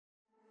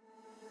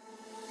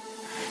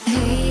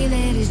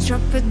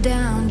drop it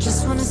down.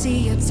 Just wanna see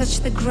you touch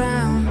the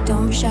ground.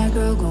 Don't be shy,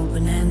 girl, go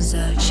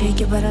bonanza.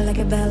 Shake your body like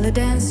a ballet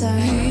dancer.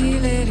 Hey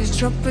ladies,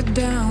 drop it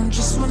down.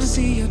 Just wanna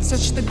see you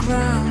touch the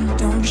ground.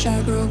 Don't be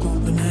shy, girl, go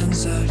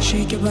bonanza.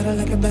 Shake your body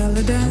like a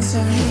ballet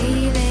dancer.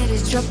 Hey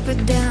ladies, drop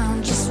it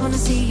down. Just wanna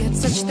see you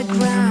touch the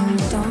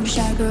ground. Don't be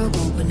shy, girl,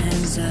 go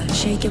bonanza.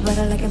 Shake your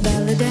body like a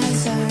ballet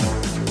dancer.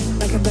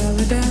 Like a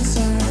ballet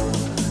dancer.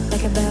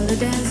 Like a ballet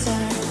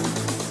dancer.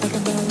 Like a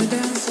ballet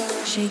dancer.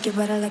 Shake your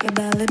body like a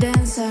ballet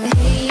dancer.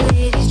 Hey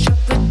ladies,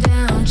 drop it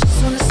down.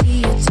 Just wanna see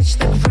you touch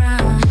the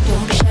ground.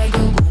 Don't be shy,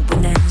 go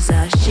bonanza.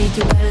 Shake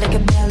your body like a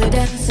ballet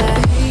dancer.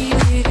 Hey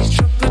ladies,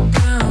 drop it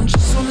down.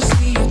 Just wanna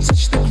see you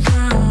touch the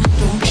ground.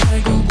 Don't be shy,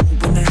 go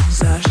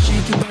bonanza.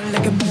 Shake your body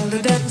like a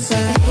ballet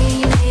dancer. Hey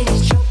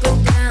ladies, drop it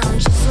down.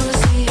 Just wanna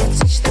see you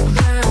touch the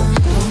ground.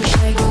 Don't be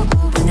shy, go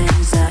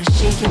bonanza.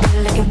 Shake your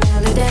body like a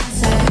ballet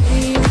dancer.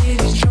 Hey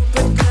ladies, drop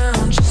it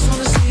down. Just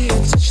wanna see you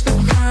touch the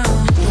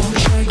ground. Don't be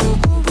shy, go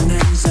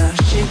bonanza.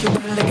 Shake your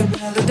body like a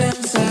ballet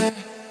dancer.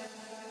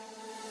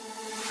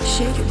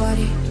 Shake your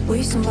body,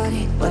 waste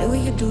somebody. Whatever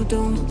you do,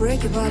 don't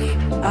break your body.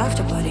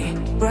 After party,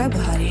 grab a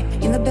hottie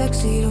in the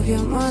backseat of your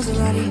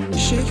Maserati.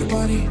 Shake your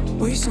body,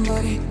 waste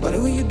somebody.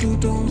 Whatever you do,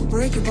 don't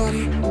break your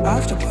body.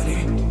 After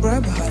party,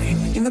 grab a hottie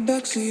in the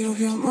backseat of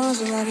your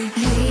Maserati.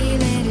 Hey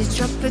ladies,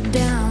 drop it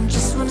down.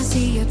 Just wanna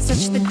see you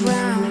touch the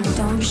ground.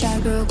 Don't be shy,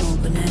 girl, go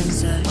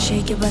bonanza.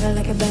 Shake your body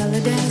like a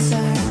ballet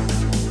dancer.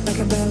 Like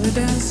a ballet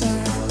dancer.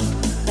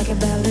 Like a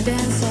ballet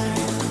dancer.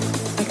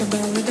 Like a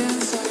ballet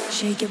dancer.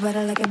 Shake your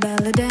body like a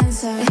ballet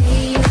dancer.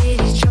 Hey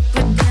ladies, drop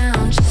it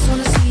down. Just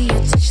wanna see you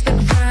touch the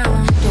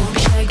ground. Don't be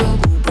shy, go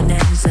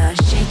bonanza.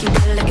 Shake your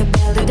body like a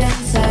ballet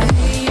dancer.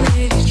 Hey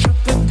ladies,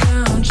 drop it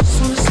down.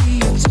 Just wanna see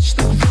you touch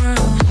the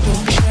ground.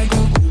 Don't be shy,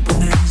 go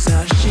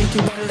bonanza. Shake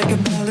your body like a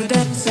ballet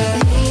dancer.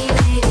 Hey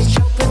ladies,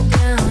 drop it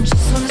down.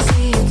 Just wanna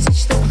see you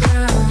touch the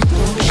ground.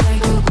 Don't be shy,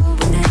 go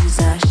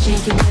bonanza.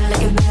 Shake your body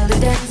like a ballet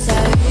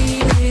dancer. Hey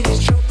ladies,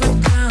 drop it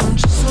down.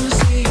 Just wanna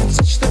see you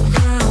touch the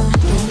ground.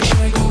 Don't be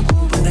shy, go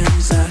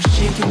bonanza.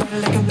 Shake your body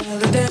like a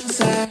ballet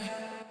dancer.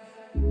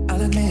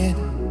 I'll admit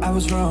I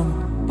was wrong.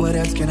 What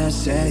else can I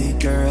say,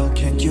 girl?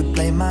 Can't you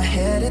play my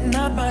head and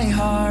not my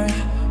heart?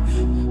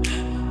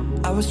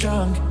 I was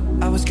drunk,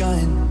 I was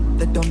gone.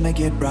 That don't make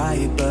it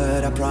right,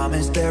 but I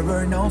promise there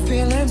were no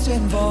feelings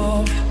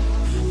involved.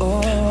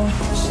 Oh,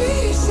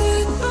 she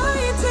said, "Will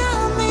you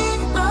tell me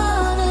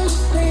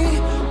honestly?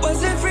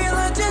 Was it real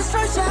or just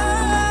for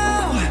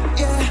show?"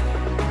 Yeah.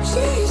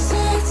 She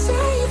said,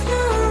 "Save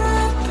your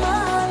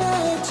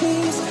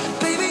apologies,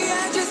 baby.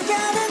 I just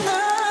gotta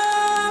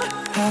know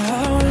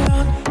how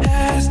long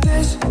has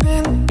this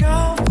been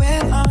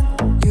going on?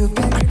 You've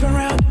been creeping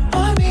around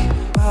on me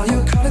while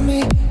you're calling me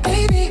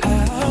baby.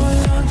 How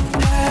long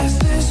has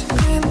this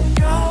been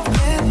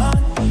going on?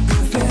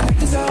 You've been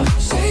acting so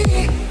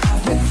shady.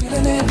 I've been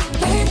feeling it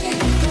lately,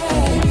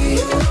 baby."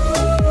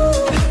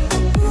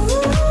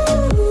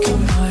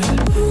 Come on,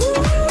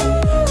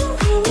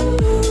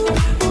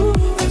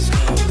 let's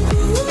go.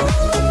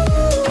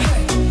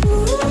 Hey,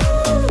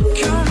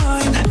 come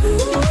on.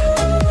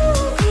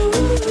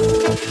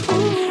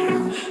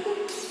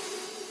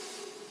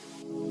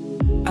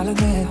 I'll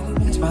admit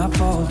it's my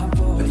fault,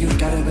 but you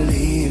gotta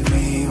believe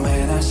me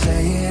when I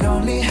say it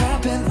only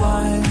happened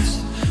once.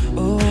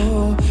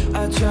 Oh,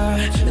 I try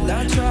and I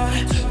try,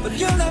 but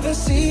you'll never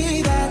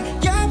see that.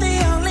 You're the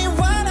only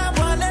one I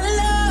wanna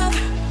love.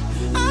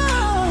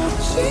 Oh,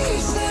 she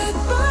said,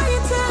 "Will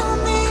you tell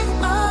me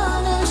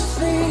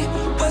honestly?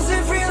 Was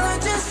it real or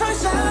just for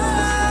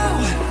show?"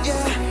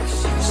 Yeah.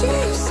 She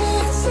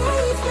said,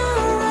 "Save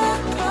your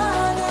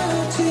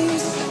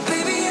apologies,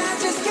 baby. I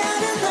just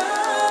gotta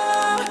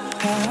know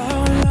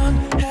how long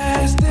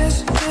has this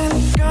been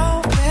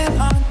going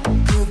on?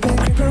 You've been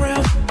creeping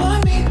around on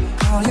me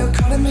while you're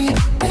calling me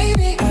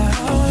baby.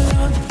 How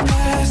long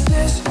has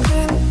this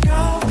been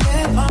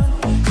going on?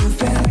 You've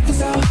been acting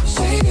so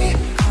shady.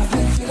 I've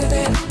been feeling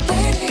it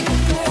lately,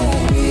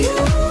 baby.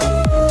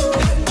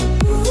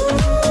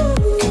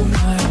 Come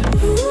on.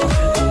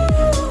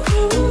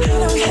 How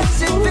long has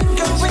it been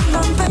going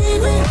on,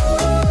 baby?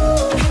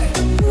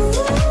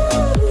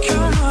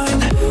 Come on.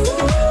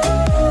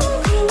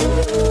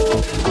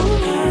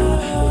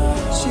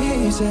 She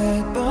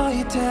said, "Boy,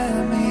 tell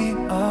me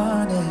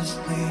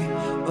honestly,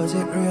 was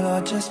it real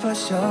or just for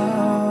show?"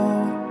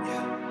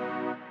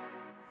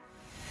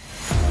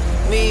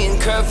 Me and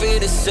Kurt feel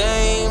the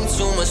same.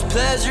 Too much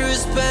pleasure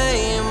is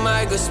pain.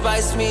 Margad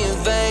spice me in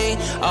vain.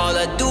 All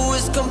I do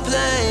is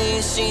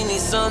complain. She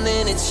needs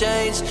something to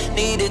change.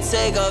 Need to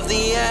take off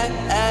the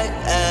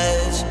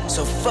edge.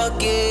 So fuck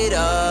it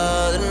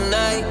all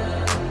tonight.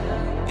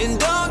 And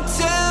don't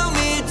tell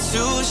me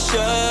to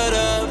shut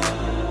up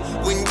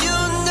when you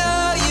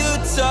know you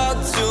talk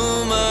too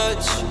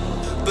much,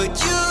 but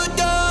you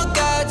don't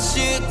got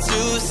shit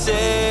to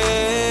say.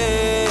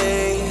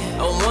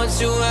 I want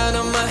you out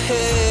of my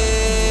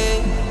head.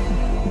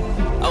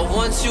 I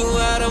want you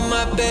out of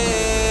my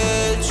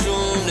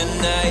bedroom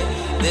tonight.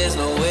 There's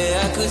no way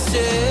I could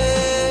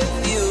save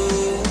you,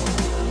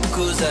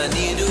 'cause I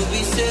need to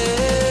be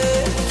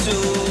saved.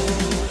 too.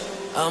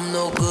 I'm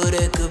no good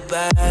at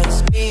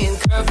goodbyes. Me and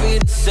Kverz feel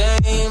the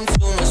same.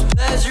 Too much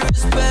pleasure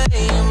is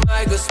pain.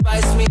 My girl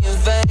spice me in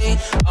vain.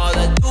 All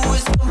I do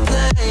is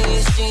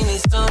complain. She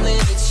needs something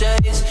to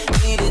change.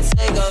 Need to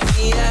take off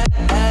the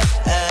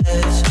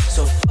edge.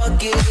 So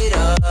fuck it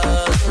up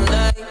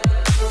tonight.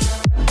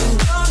 And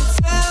don't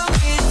tell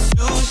me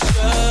to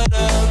shut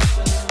up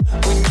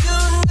when you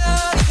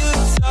know you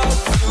talk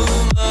too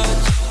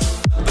much,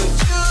 but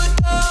you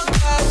don't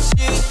got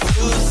shit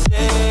to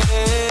say.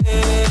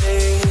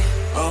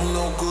 I'm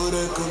no good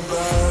at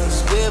goodbyes.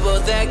 We're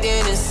both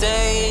acting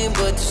insane,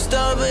 but you're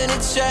stubborn to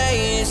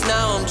change.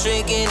 Now I'm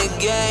drinking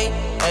again.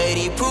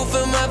 80 proof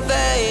in my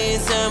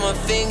veins and my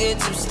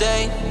fingertips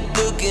stay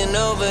looking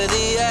over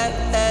the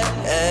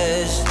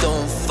edge.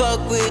 Don't fuck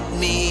with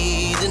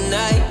me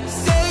tonight.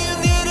 Say you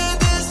needed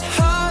this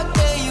hard,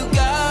 then you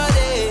got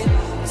it.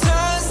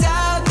 Turns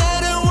out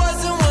that it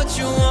wasn't what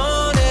you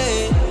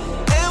wanted,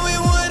 and we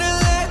wouldn't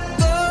let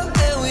go,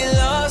 and we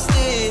lost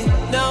it.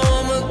 Now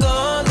I'm a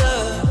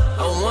goner.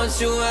 I want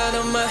you out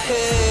of my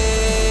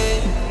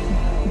head.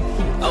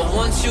 I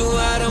want you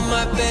out of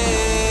my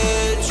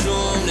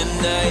bedroom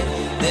tonight.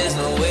 There's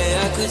no way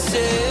I could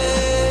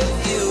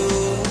save you,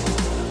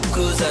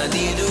 'cause I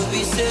need to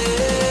be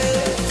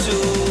saved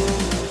too.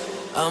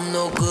 I'm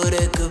no good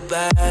at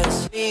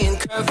goodbyes. Me and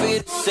Kverz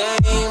feel the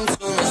same.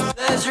 Too much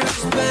pleasure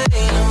is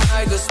pain.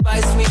 My girl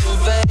spice me in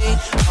vain.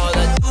 All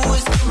I do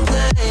is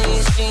complain.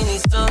 She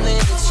needs something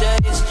to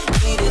change.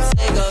 Need to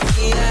take off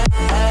the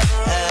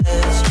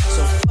edge.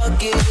 So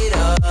fuck it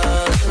up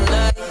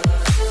tonight.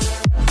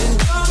 And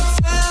don't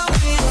tell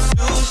me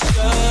to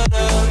shut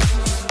up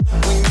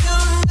when you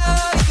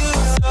know you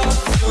talk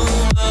too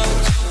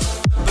much,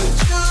 but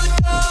you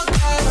don't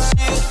got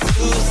shit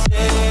to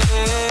say.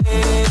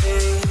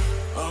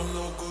 I'm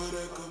no good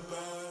at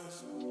goodbyes.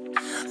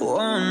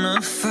 Wanna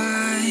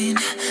find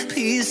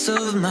peace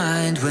of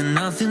mind when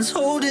nothing's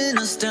holding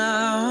us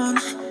down.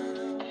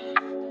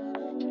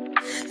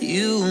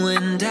 You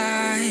and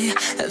I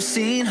have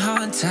seen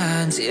hard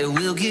times. Yeah,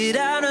 we'll get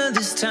out of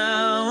this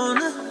town.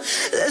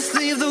 Let's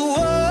leave the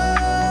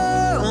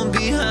world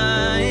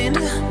behind,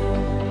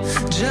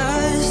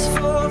 just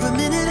for a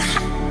minute.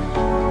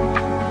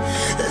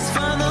 Let's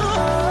find the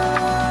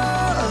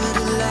heart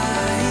of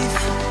life.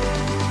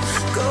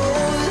 Go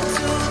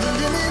to the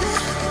limit.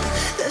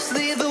 Let's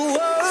leave the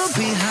world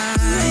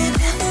behind.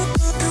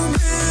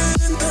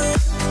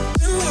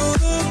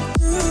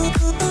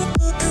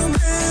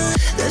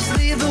 Let's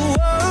leave the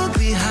world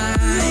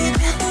behind.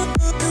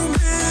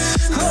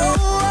 Oh,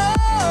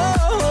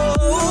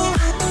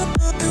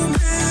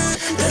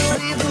 let's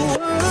leave the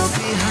world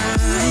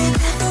behind.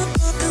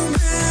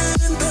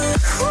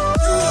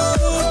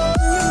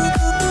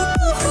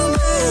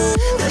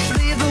 Let's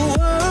leave the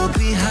world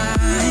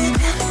behind.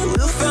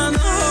 We'll find the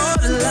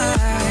heart of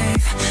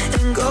life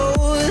and go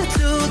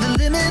to the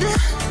limit.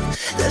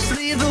 Let's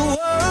leave the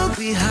world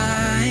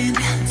behind.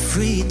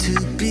 Free to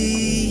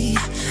be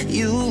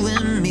you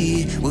and me.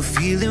 We're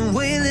feeling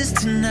weightless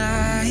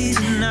tonight.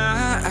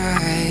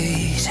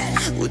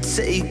 We'll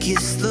take it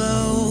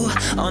slow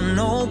on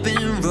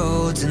open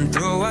roads and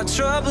throw our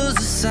troubles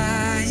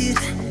aside.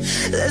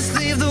 Let's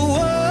leave the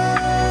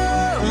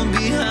world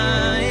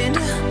behind,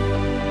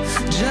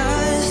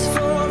 just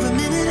for a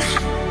minute.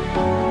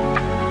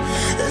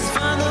 Let's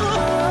find the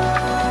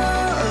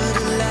heart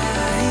of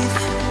life.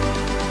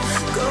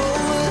 Go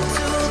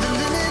to the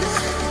limit.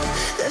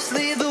 Let's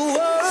leave the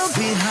world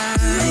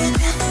behind.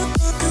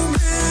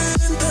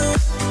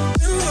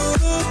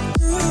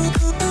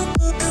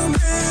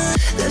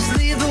 Let's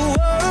leave the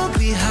world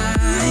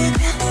behind,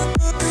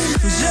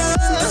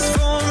 just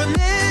for a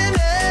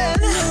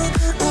minute.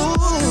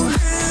 Ooh,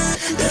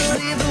 let's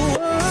leave the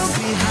world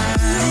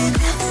behind.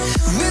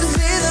 We'll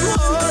see them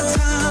hard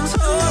times.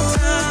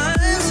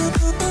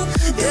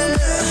 Yeah,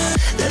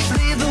 let's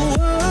leave the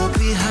world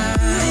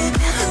behind.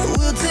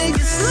 We'll take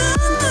it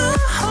slow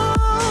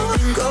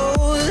and go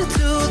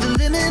to the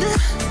limit.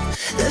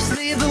 Let's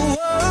leave the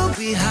world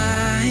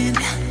behind.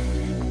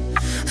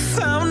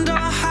 Found a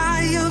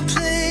higher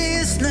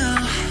place now,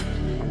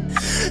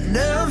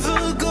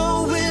 never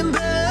going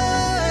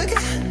back.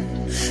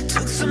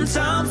 Took some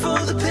time for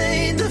the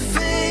pain to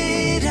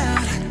fade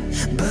out,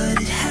 but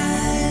it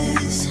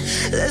has.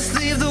 Let's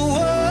leave the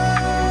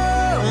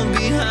world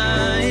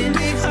behind,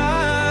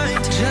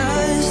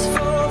 just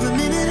for a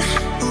minute.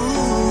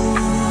 Ooh,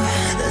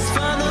 let's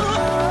find the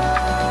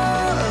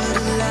heart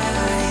of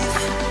life.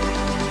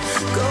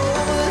 Go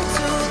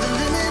to the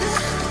limit.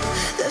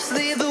 Let's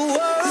leave the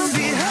world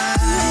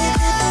behind.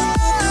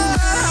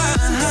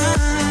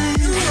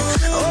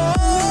 Oh,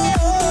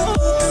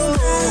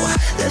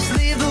 let's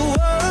leave the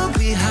world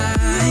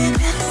behind.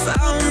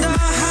 Found a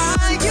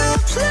higher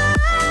place.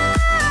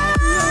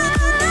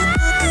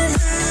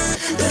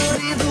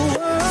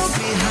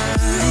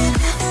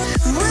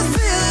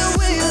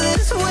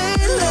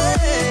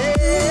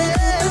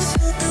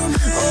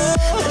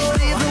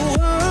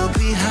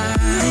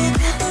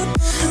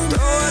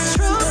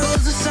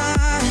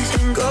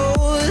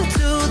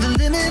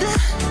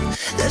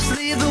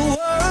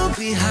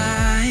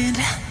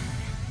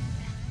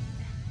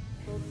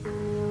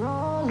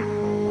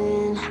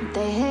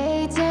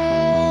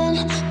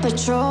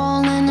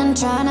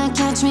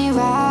 catch me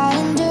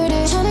riding dirty.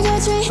 Tryna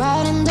catch me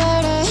riding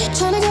dirty.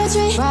 Tryna catch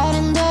me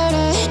riding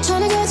dirty.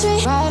 Tryna catch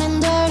me riding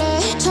dirty.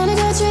 Tryna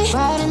catch me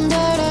riding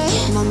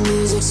dirty. My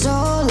music's so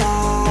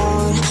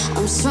loud,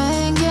 I'm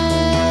swinging.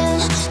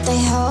 They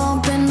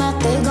hoping that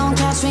they gon'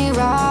 catch me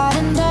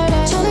riding dirty.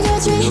 Tryna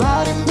catch me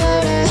riding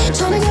dirty.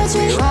 Tryna catch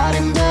me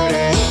riding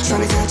dirty.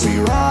 Tryna catch me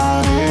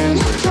riding.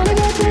 Tryna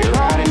catch me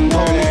riding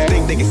dirty.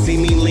 Think they can see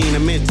me lean,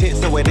 I'm intense,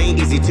 so it ain't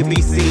easy to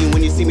be seen.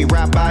 When you see me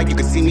ride by, you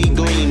can see me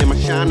gleam. And my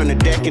shine on the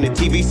deck and the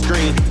TV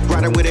screen.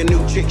 Riding with a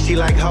new chick, she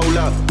like, hold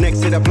up.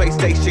 Next to the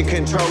PlayStation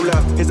controller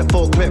is a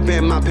full clip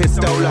in my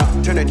pistola.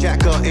 Turn a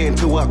jacker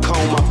into a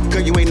coma.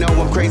 Girl, you ain't know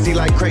I'm crazy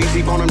like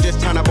crazy bone. I'm just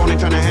tryna bone and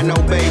tryna have no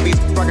babies.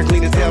 Rockin'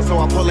 clean as hell, so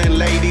I pull in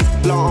ladies.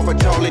 Law on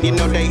patrol and you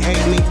know they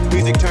hate me.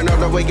 Music turn all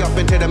the way up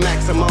into the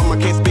maximum. I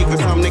can't speak for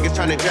some niggas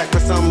tryna jack for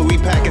some. We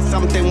packin'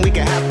 something we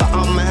can have, but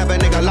I'ma have a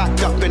nigga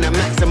locked up in a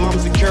maximum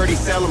security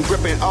cell. I'm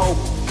gripping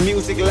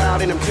music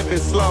loud and I'm tipping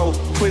slow.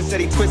 Twin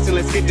said he twisting,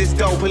 let's get this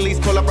dough. Police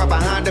pull up right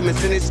behind him and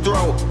send his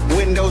throat.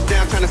 Windows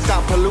down trying to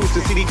stop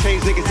pollution. CD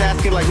change niggas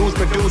asking like who's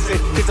producing.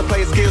 Kids to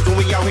play skills when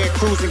we out here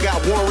cruising.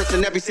 Got warrants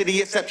in every city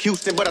except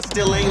Houston, but I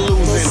still ain't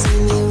losing. They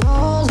see me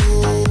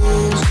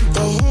rolling,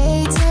 they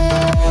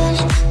hating,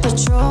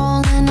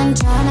 patrolling and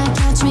trying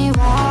to catch me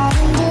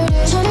riding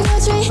dirty. Trying to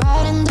catch me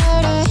riding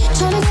dirty.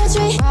 Trying to catch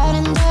me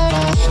riding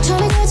dirty.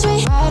 Trying to catch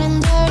me riding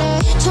dirty.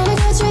 Trying to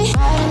catch me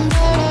riding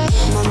dirty.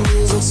 My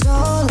music's so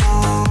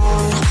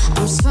loud,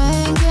 I'm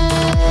swinging.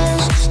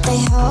 They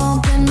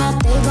hoping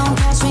that they gon'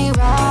 catch me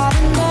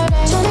riding dirty.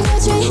 Tryna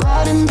catch me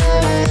riding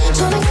dirty.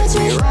 Tryna catch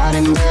me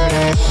riding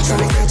dirty.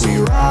 Tryna catch me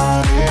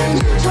riding.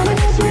 Tryna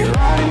catch me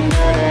riding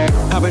dirty.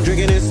 I've been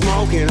drinking and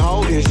smoking,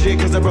 holding shit,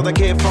 cause a brother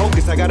can't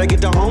focus. I gotta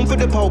get to home for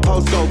the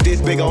po-po scope.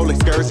 This big old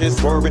excursion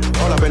swerving,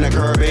 all up in the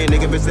curb.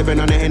 Nigga been sipping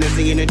on the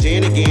Hennessy and the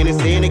gin again.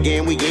 It's in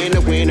again, we in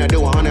the win. I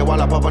do 100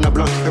 while I pop on the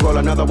blunt. I roll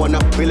another one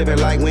up, we living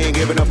like we ain't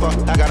giving a fuck.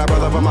 I got a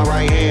brother for my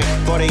right hand,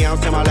 40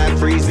 ounce in my left,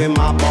 freezing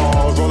my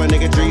balls. Rolling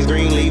nigga trees,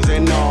 green leaves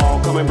and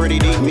all. Coming pretty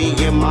deep, me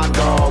and my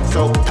dog.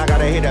 So I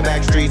gotta hit the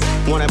back streets.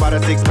 Want about a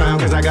 6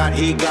 pound, cause I got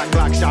heat.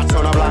 Glock shots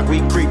on the block,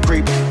 we creep.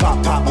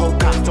 Pop, hope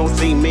cops don't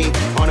see me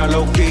on a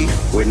low key.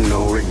 With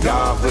no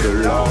regard for the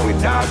law, we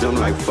dodge them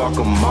like fuck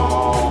them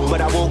all.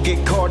 But I won't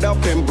get caught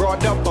up and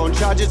brought up on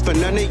charges for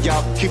none of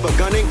y'all. Keep a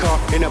gun in car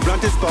and a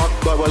blunt is spark.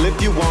 But well, if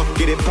you want,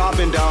 get it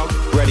poppin', dog.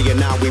 Ready or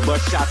not, we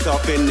bust shots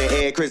off in the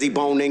air. Crazy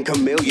bone and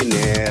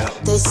chameleonaire.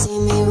 They see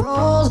me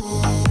rolling,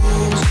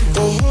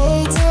 they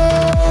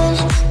hating,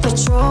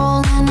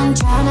 patrolling and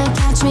trying to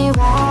catch me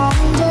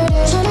riding dirty.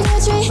 Trying to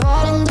catch me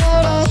riding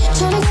dirty.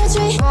 Trying to catch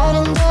me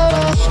riding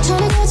dirty.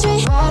 Trying to catch me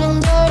riding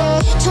dirty.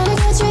 Trying to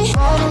catch me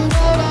riding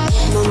dirty.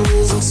 My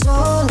music's so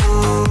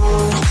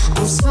loud,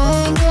 I'm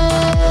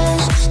swinging.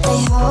 They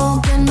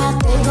hoping that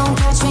they gon'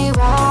 catch me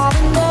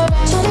riding dirty.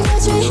 Tryna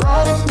catch me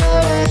riding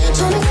dirty.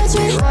 Tryna catch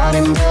me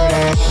riding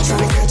dirty.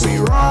 Tryna catch me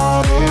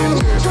riding.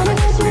 Tryna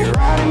catch me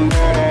riding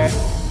dirty.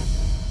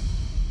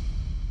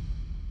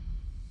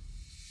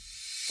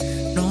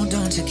 No,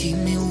 don't you keep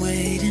me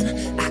waiting.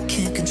 I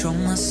can't control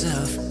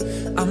myself.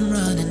 I'm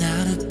running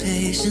out of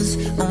patience.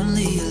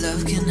 Only your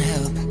love can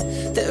help.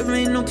 There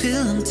ain't no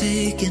pill I'm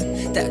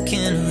taking that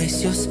can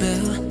erase your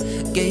spell.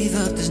 Gave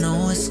up, there's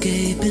no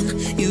escaping.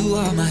 You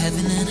are my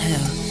heaven and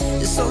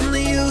hell. It's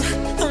only you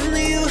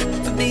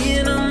for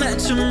being a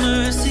match of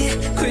mercy.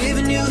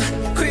 Craving you.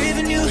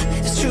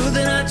 It's true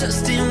that I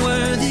just ain't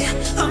worthy.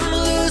 I'ma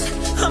lose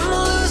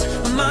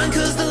my mind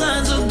cause the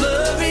lines are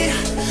blurry.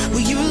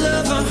 Will you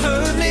love or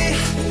hurt me?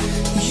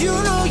 You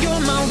know you're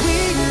my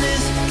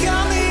weakness.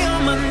 Got me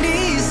on my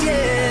knees,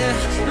 yeah.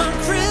 My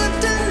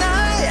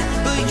kryptonite,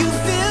 but you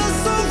feel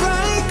so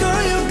right.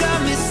 Girl, you got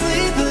me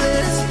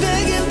sleepless,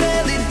 begging,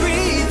 barely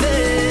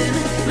breathing.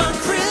 My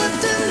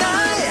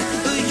kryptonite,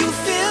 but you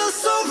feel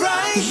so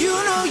right. You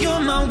know you're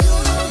my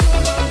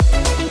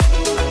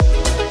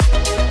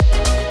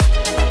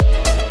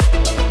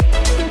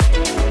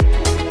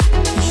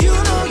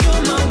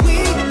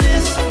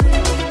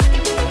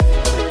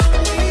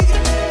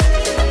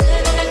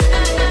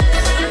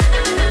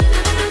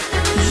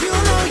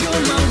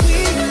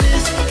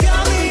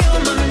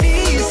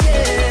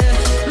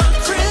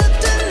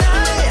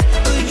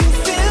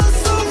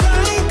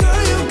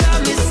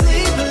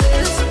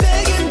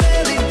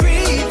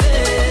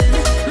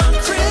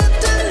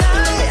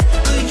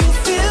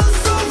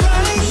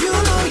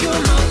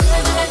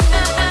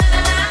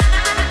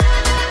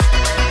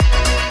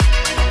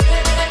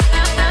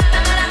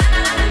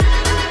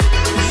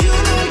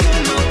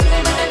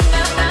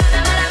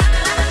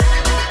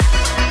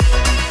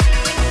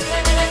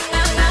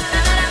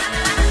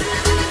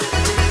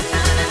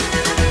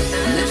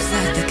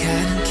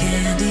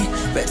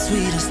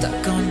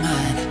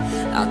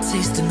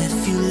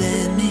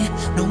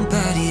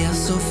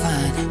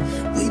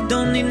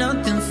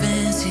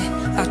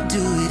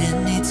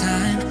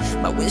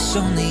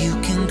only you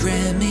can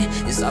grant me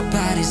is our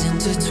bodies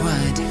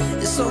intertwined.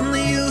 It's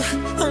only you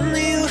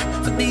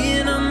for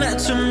being a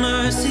match of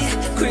mercy.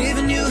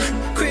 Craving you.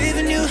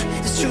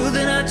 It's true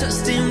that I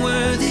just ain't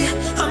worthy.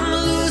 I'ma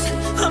lose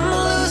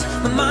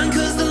my mind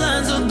cause the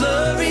lines are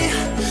blurry.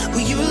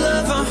 Will you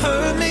love or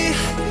hurt me?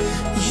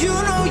 You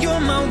know you're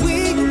my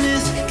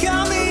weakness,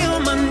 got me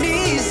on my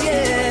knees,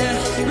 yeah.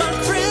 My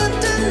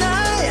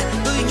kryptonite,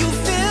 but you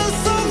feel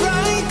so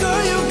right.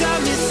 Girl, you got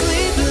me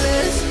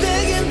sleepless,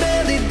 begging,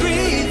 barely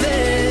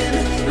breathing.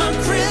 My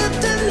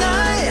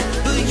kryptonite,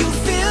 but you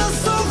feel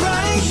so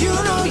right. You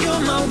know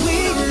you're my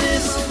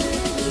weakness.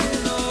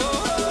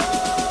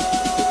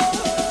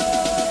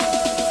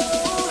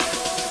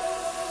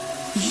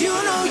 You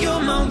know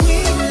you're my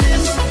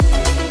weakness.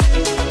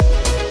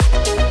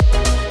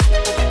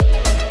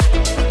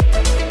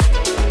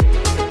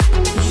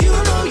 You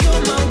know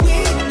you're my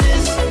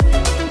weakness.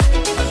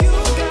 You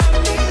got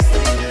me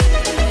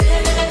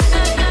sleepless.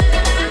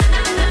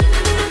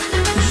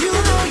 You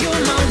know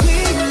you're my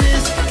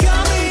weakness.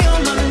 Got me on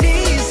my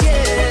knees,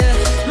 yeah.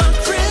 My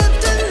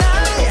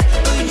kryptonite,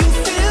 but you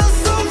feel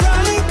so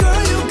right.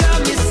 Girl, you got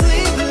me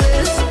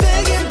sleepless,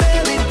 begging,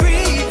 barely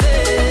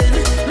breathing.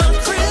 My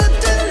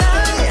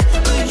kryptonite,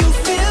 but you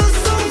feel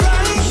so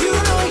right. You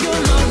know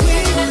you're my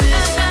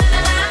weakness.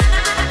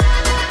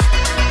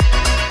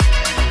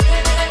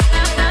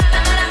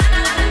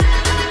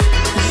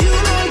 You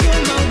know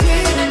you're my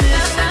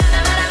weakness.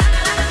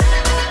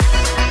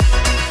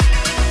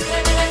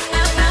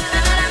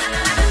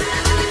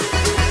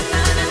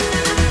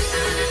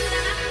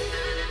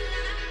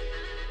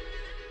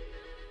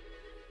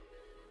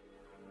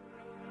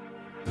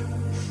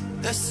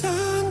 The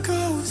sun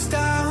goes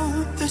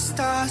down, the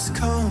stars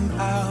come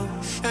out,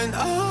 and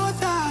all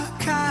that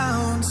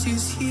counts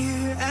is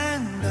here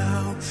and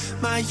now.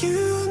 My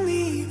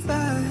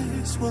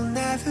universe will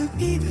never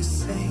be the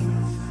same.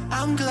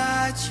 I'm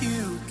glad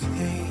you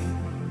came.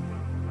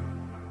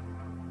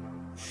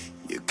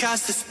 You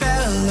cast a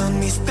spell on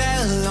me,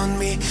 spell on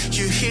me.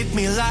 You hit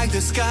me like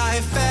the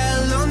sky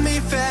fell on me,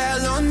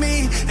 fell on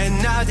me.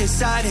 And I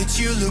decided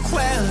you look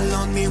well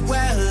on me,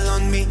 well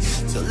on me.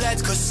 So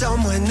let's go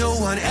somewhere no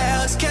one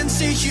else can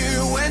see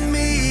you and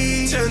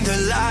me. Turn the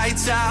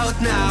lights out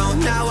now,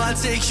 now I'll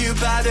take you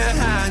by the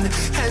hand.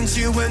 Hand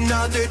you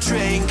another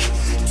drink,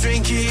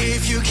 drink it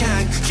if you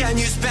can. Can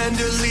you spend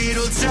a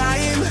little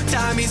time?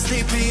 Time is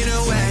slipping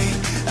away,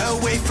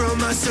 away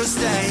from us, so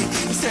stay.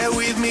 Stay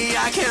with me,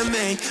 I can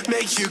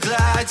make you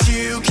glad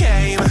you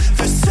came.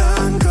 The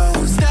sun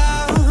goes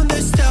down,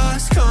 the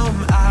stars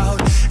come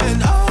out,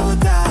 and all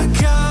that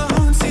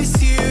counts is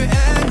here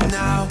and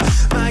now.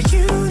 My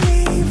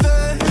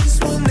universe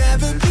will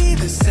never be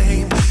the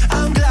same.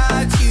 I'm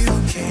glad you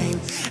came,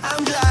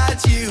 I'm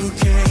glad you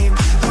came.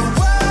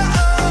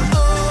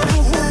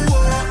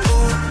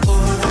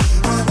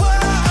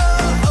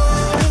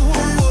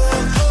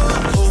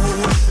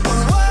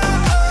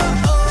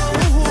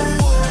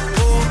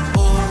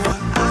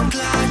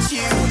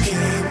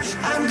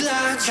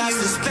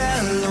 Cast a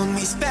spell on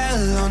me,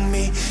 spell on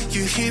me.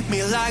 You hit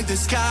me like the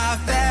sky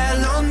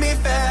fell on me,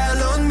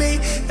 fell on me.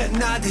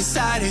 And I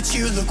decided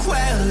you look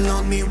well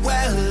on me,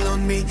 well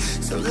on me.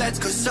 So let's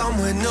go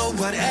somewhere no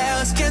one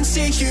else can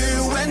see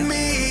you and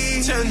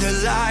me. Turn the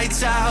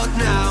lights out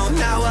now,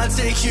 now I'll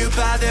take you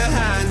by the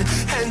hand.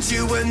 Hand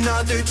you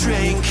another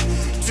drink,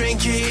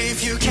 drink it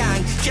if you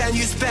can. Can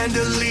you spend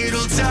a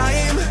little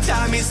time?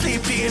 Time is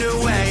slipping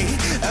away,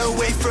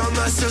 away from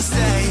us, so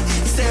stay.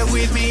 Stay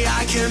with me,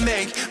 I can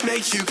make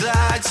you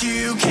glad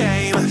you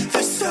came.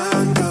 The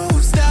sun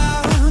goes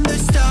down, the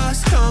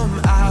stars come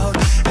out,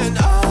 and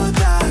all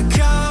that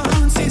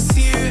counts is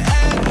here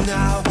and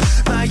now.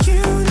 My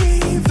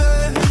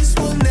universe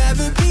will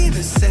never be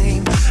the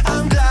same.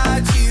 I'm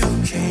glad you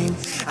came,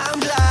 I'm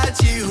glad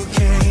you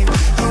came.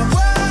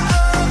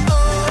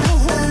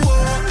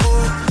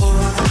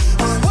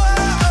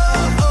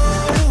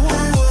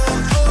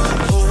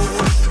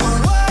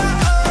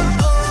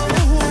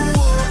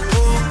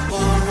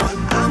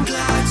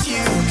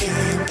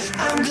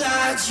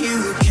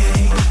 You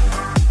came.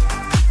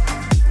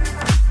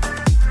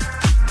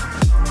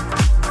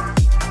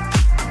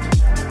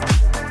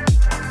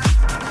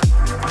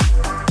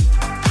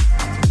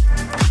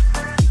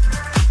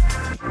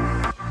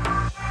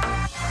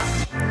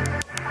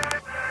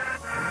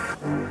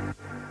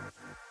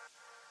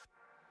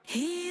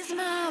 He's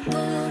my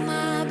bull,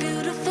 my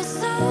beautiful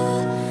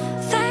soul.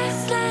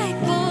 Fast like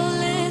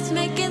bullets,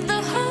 making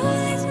the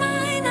hole. He's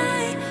my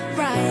night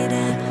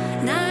rider,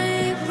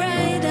 night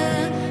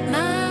rider.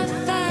 My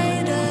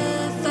fighter,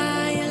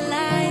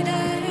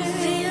 firelighter.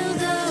 Feel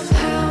the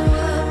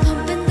power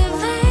pumping the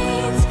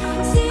veins.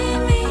 See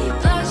me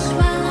blush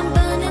while I'm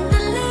burning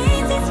the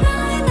lanes. It's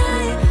my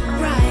night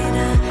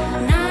rider,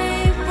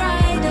 night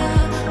rider.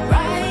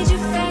 Ride you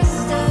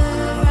faster,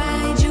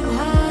 ride you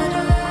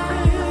harder.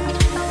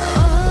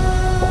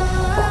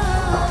 Oh,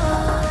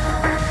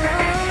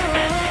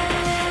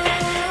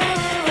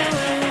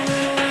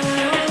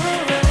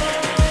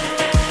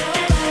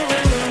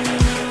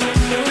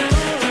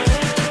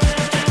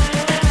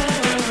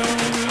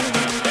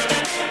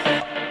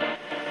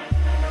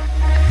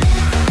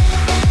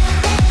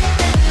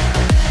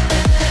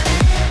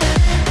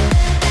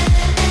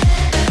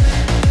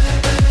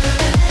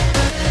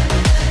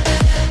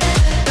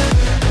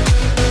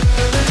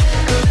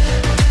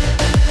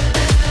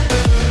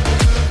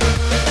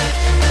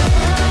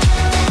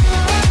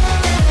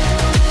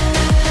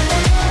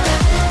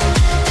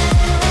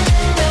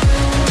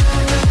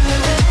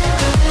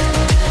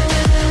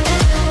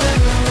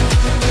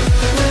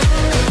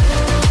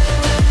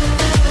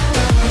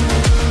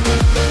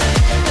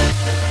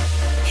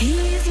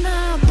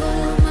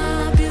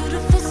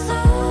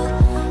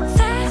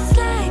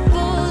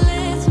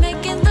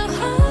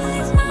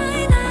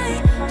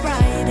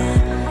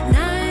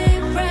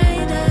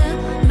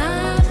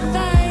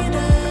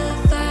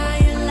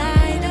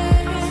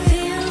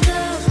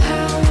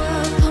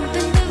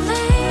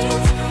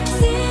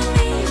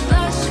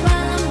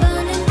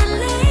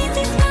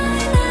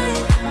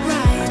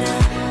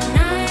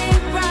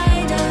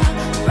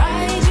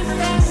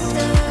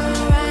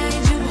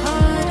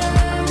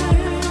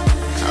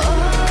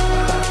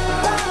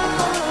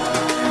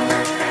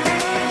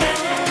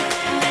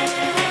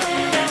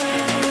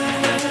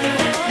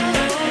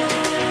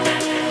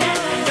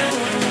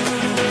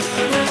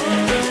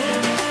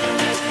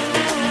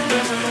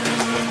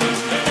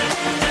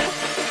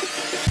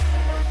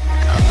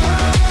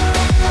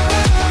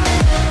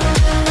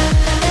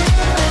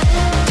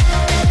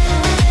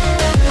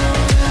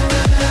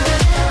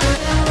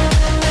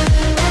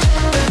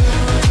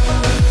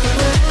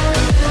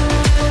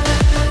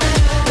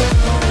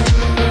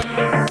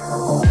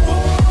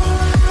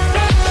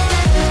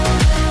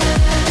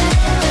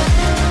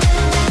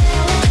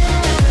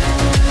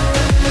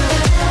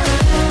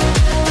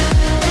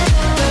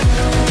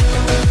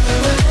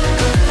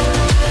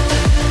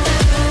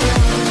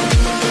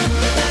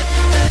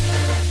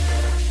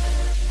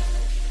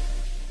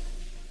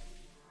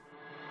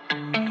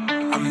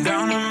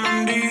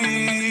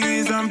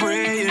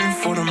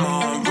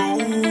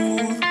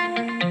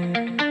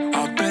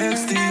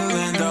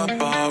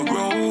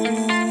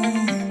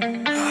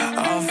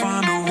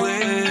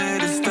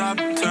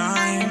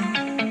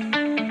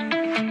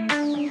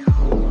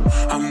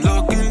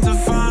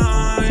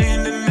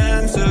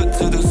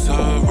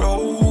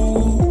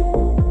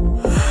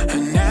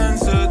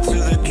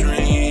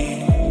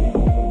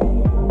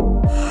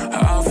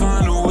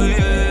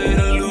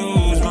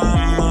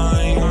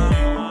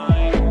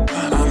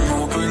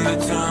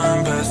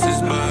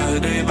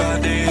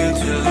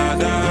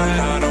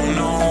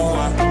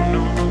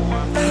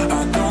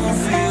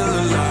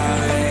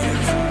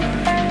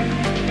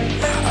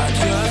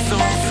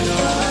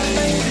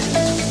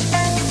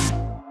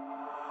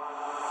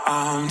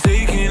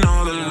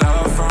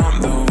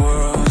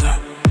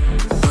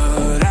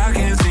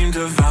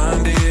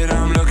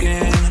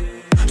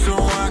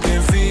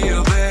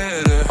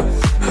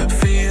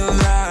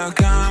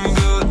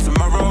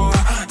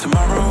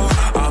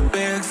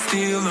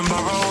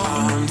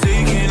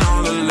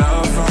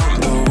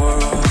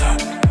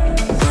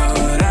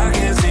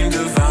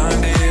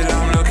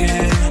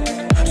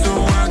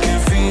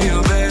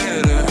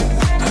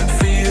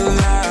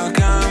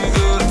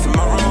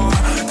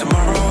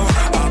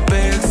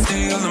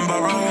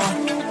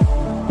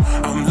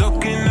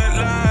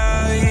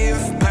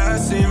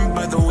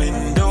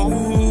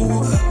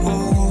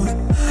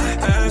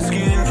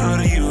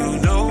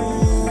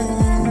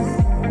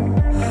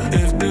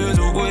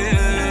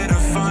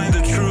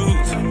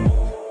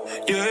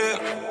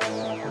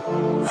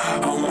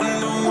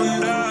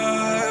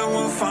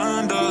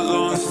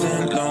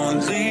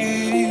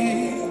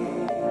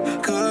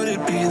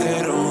 might be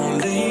that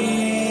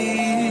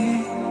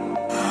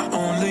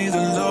only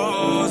the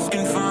lost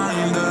can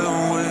find a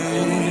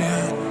way.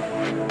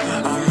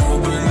 I'm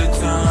hoping the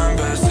time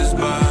passes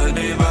by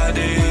day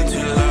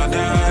till I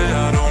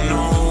die. I don't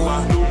know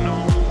why,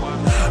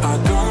 I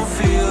don't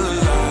feel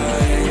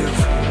alive.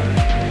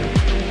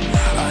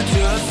 I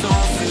just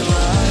don't feel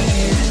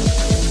right.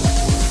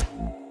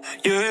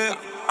 Yeah,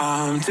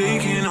 I'm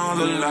taking all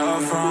the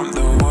love from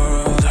the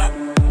world,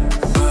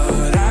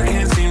 but I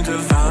can't seem to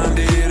find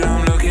it.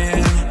 I'm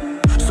looking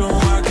so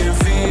I can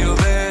feel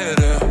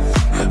better,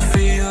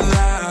 feel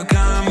like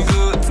I'm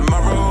good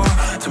tomorrow.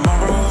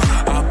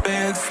 I'll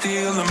beg,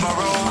 steal and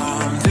borrow.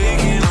 I'm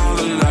taking all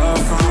the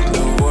love from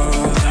the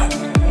world,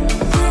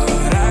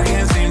 but I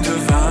can't seem to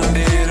find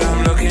it. I'm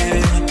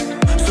looking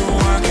so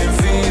I can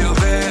feel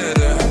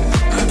better,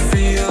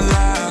 feel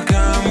like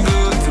I'm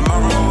good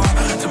tomorrow.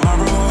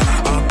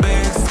 I'll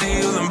beg,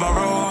 steal and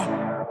borrow.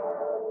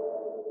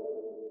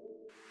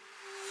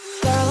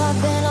 Girl, I've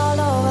been all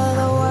over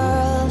the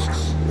world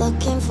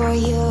looking for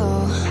you.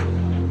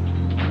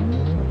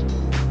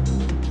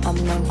 I'm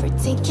known for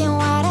taking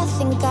what I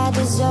think I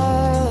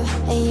deserve,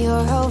 and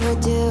you're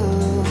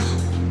overdue.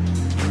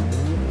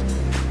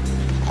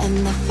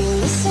 And if you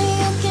listen,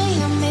 you can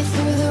hear me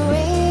through the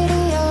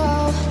radio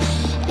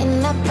in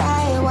a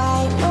bright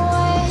white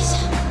noise.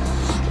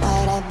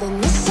 What I've been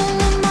missing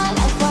in my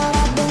life, what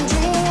I've been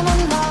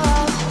dreaming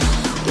of.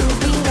 You'll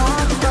be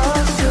that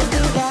girl, you'll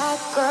be that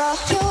girl.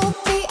 You'll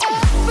be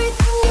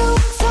everything you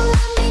want, so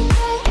let me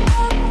get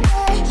up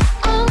there.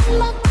 I'm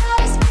the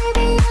baddest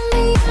baby in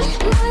the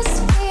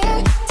atmosphere.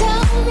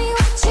 Tell me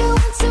what you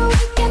want so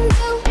we can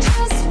do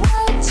just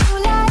what you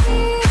like.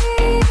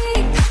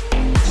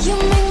 You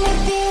make me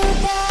feel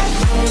that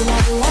la la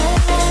la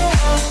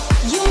la.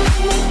 You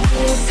make me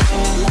feel so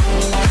la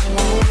la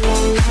la la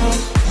la.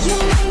 You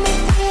make me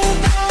feel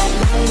that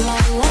la la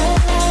la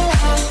la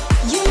la.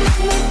 You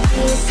make me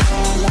feel so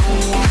la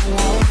la la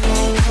la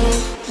la.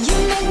 You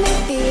make me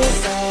feel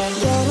so.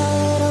 Get a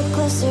little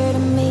closer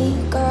to me,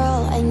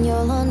 girl, and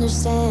you'll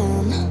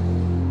understand.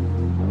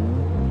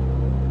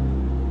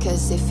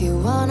 'Cause if you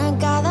want a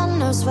guy that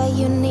knows what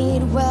you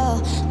need,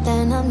 well,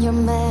 then I'm your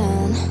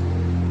man.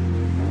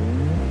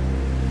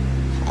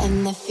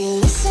 And if you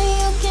listen,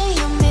 you can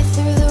hear me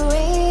through the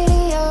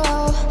radio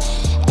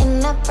in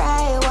that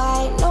bright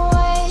white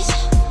noise.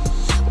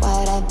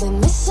 What I've been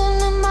missing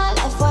in my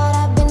life, what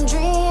I've been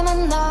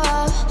dreaming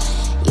of.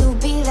 You'll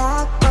be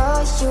that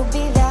girl, you'll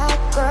be that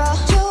girl.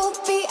 You'll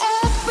be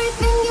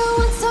everything you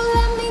want, so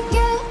let me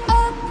get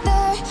up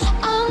there.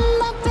 I'm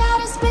the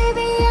baddest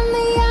baby in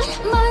the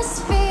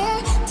atmosphere.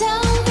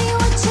 Tell me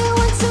what you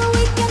want so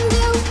we can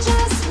do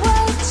just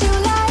what you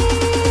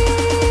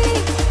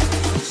like.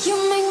 You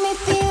make me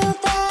feel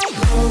that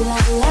la la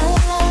la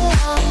la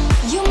la.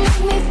 You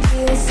make me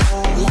feel so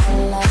la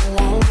la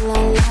la la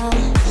la.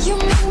 You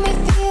make me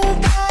feel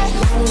that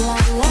la la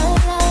la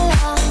la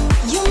la.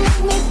 You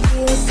make me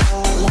feel so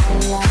la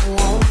la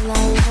la la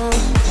la.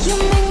 You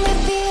make me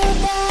feel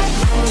that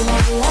la la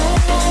la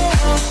la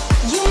la.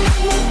 You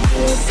make me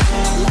feel so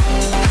la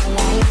la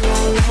la la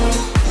la.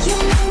 You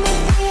make me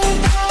feel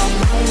that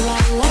la la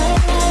la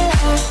la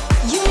la.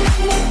 You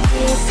make me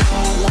feel so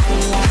la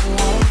la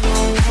la la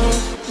la.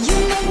 You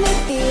make me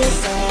feel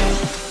so.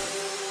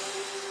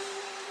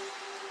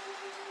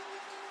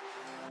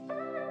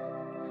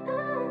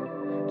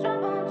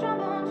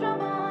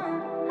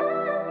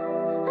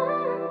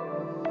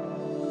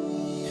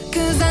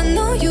 Cause I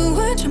know you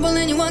were trouble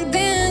and you walked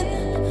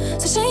in.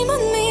 So shame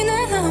on me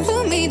now,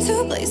 put me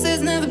to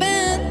places never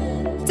been.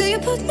 Till you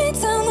put me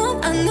down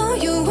on, I know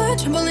you were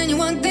trouble and you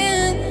walked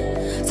in.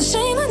 So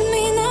shame on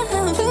me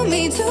now, put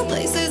me to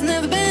places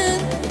never been.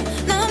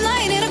 Now I'm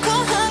lying in a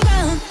cold hard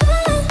ground.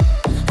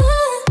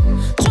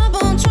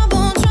 Trouble,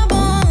 trouble,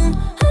 trouble.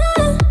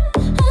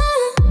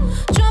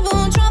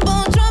 Trouble,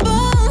 trouble,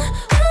 trouble.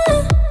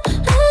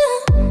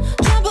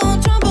 Trouble,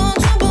 trouble,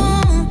 trouble.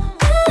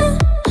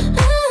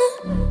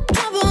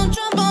 Trouble,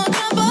 trouble,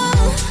 trouble.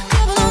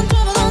 Trouble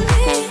on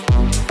me.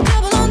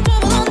 Trouble on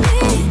me.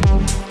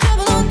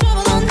 Trouble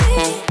on me.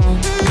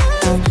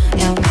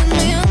 You put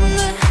me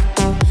under.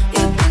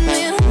 You put me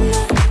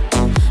under.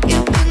 You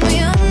put me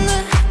under.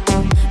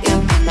 You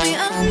put me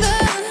under.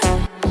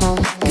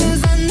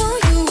 'Cause I know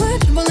you were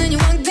trouble and you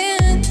walked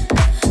in.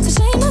 So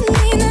shame on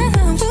me now,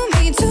 put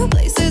me to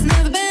places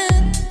never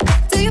been.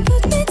 Till you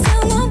put me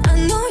down on, I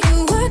know you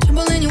were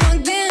trouble and you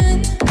walked in.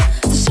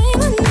 So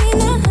shame on me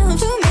now,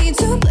 put me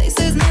to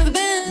places never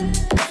been.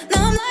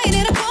 Now I'm lying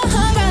in a cold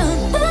hard ground.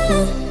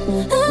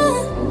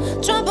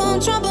 Trouble,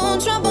 trouble,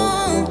 trouble.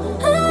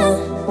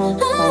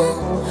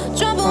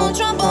 Trouble,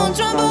 trouble,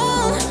 trouble.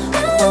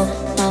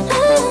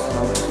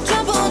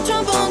 Trouble,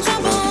 trouble,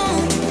 trouble.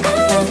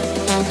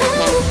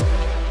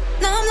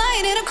 Now I'm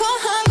lying in a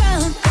cold hard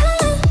ground.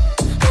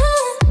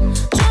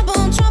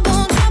 Trouble,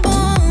 trouble,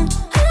 trouble.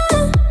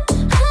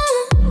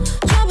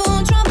 Trouble,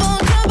 trouble,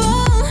 trouble.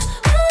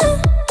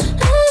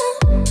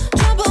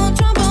 Trouble,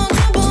 trouble,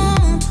 trouble.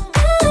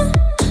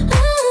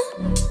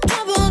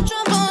 Trouble,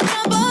 trouble,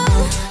 trouble.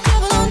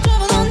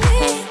 Trouble on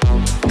me.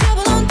 Trouble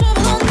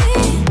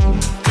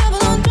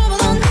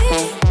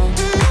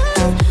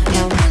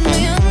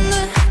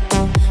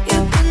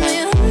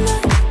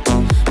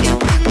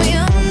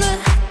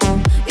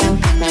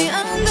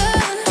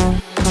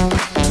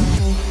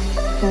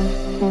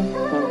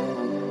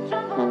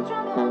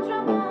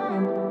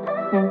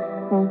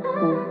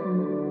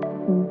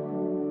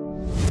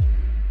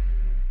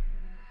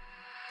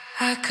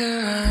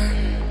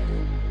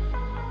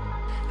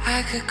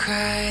could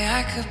cry,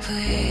 I could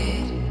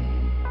bleed.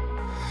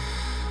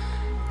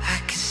 I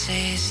could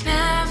say it's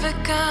never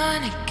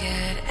gonna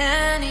get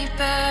any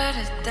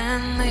better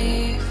than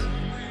leave.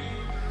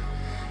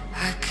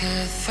 I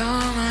could throw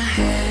my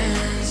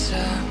hands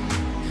up,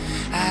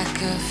 I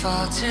could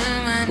fall to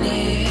my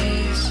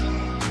knees.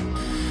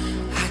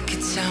 I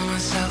could tell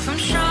myself I'm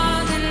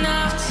strong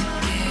enough to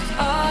give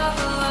all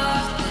the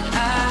love that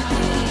I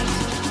need.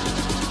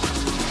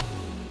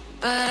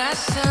 But I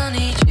still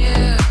need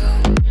you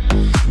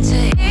to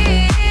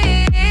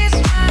ease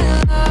my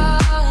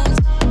load.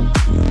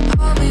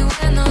 Hold me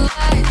when the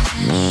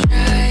lightning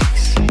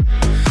strikes.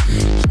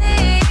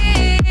 Lead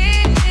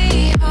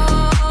me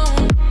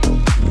home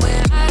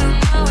when I don't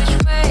know which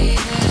way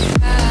is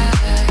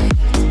right.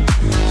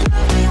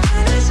 Love me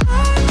when it's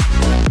hard,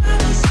 I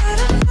promise that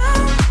I'm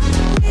not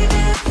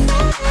leaving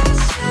from your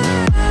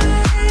side.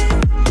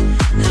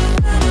 And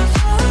when I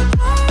fall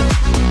apart,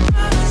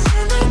 promise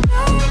in the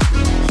dark,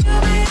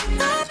 you'll be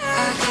my night.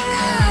 I could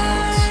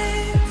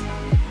count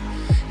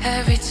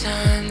every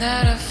time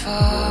that I've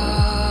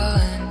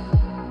fallen.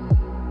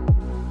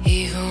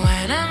 Even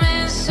when I'm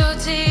in so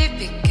deep,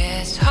 it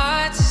gets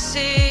hard to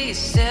see you're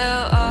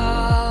still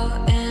all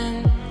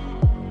in.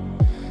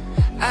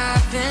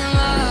 I've been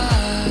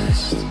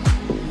lost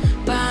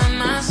by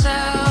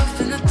myself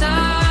in the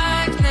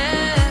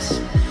darkness.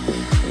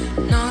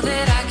 Know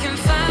that I can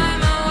find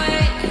my way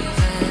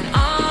even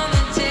on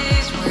the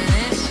days when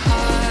it's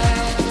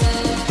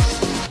heartless.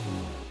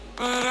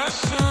 But I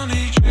still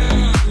need you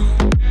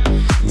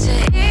to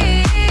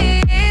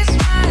ease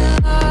my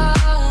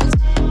load.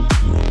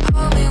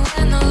 Hold me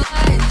when the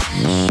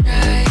lightning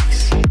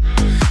strikes.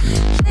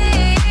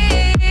 Lead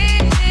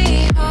me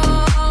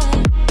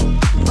home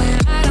when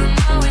I don't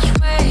know which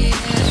way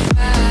is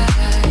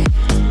right.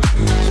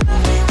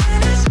 Love me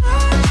when it's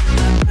hard,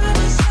 I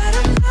promise that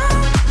I'm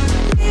not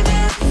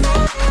leaving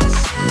from your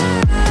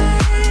side.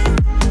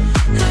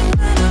 And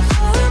when I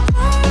fall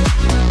apart,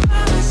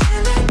 promise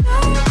in the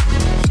dark,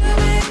 you'll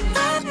be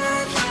my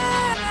night.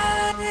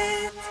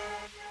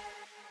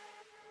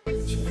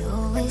 She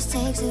always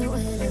takes it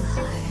with a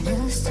heart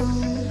of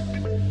stone,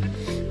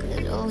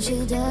 'cause all she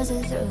does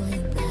is throw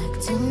it back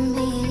to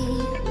me.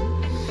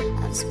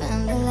 I've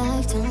spent a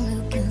lifetime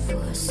looking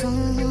for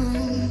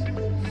someone.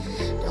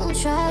 Don't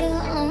try to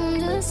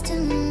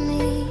understand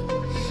me,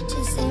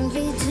 just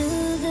simply do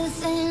the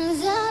things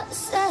I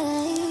say.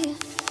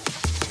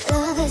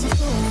 Love is a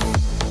feeling,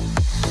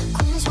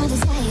 quench my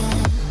desire.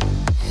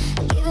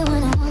 Give it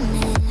when I want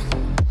it,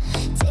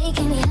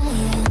 taking me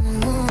higher.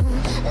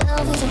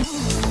 Love is a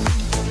feeling,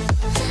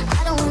 I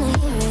don't wanna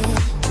hear it.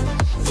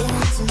 Give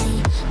it to me,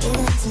 give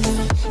it to me,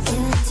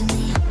 give it to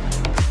me.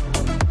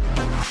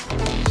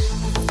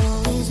 You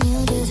always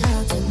knew just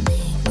how to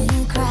make me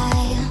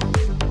cry.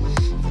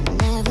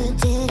 Never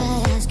did I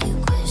ask you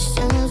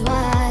questions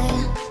why.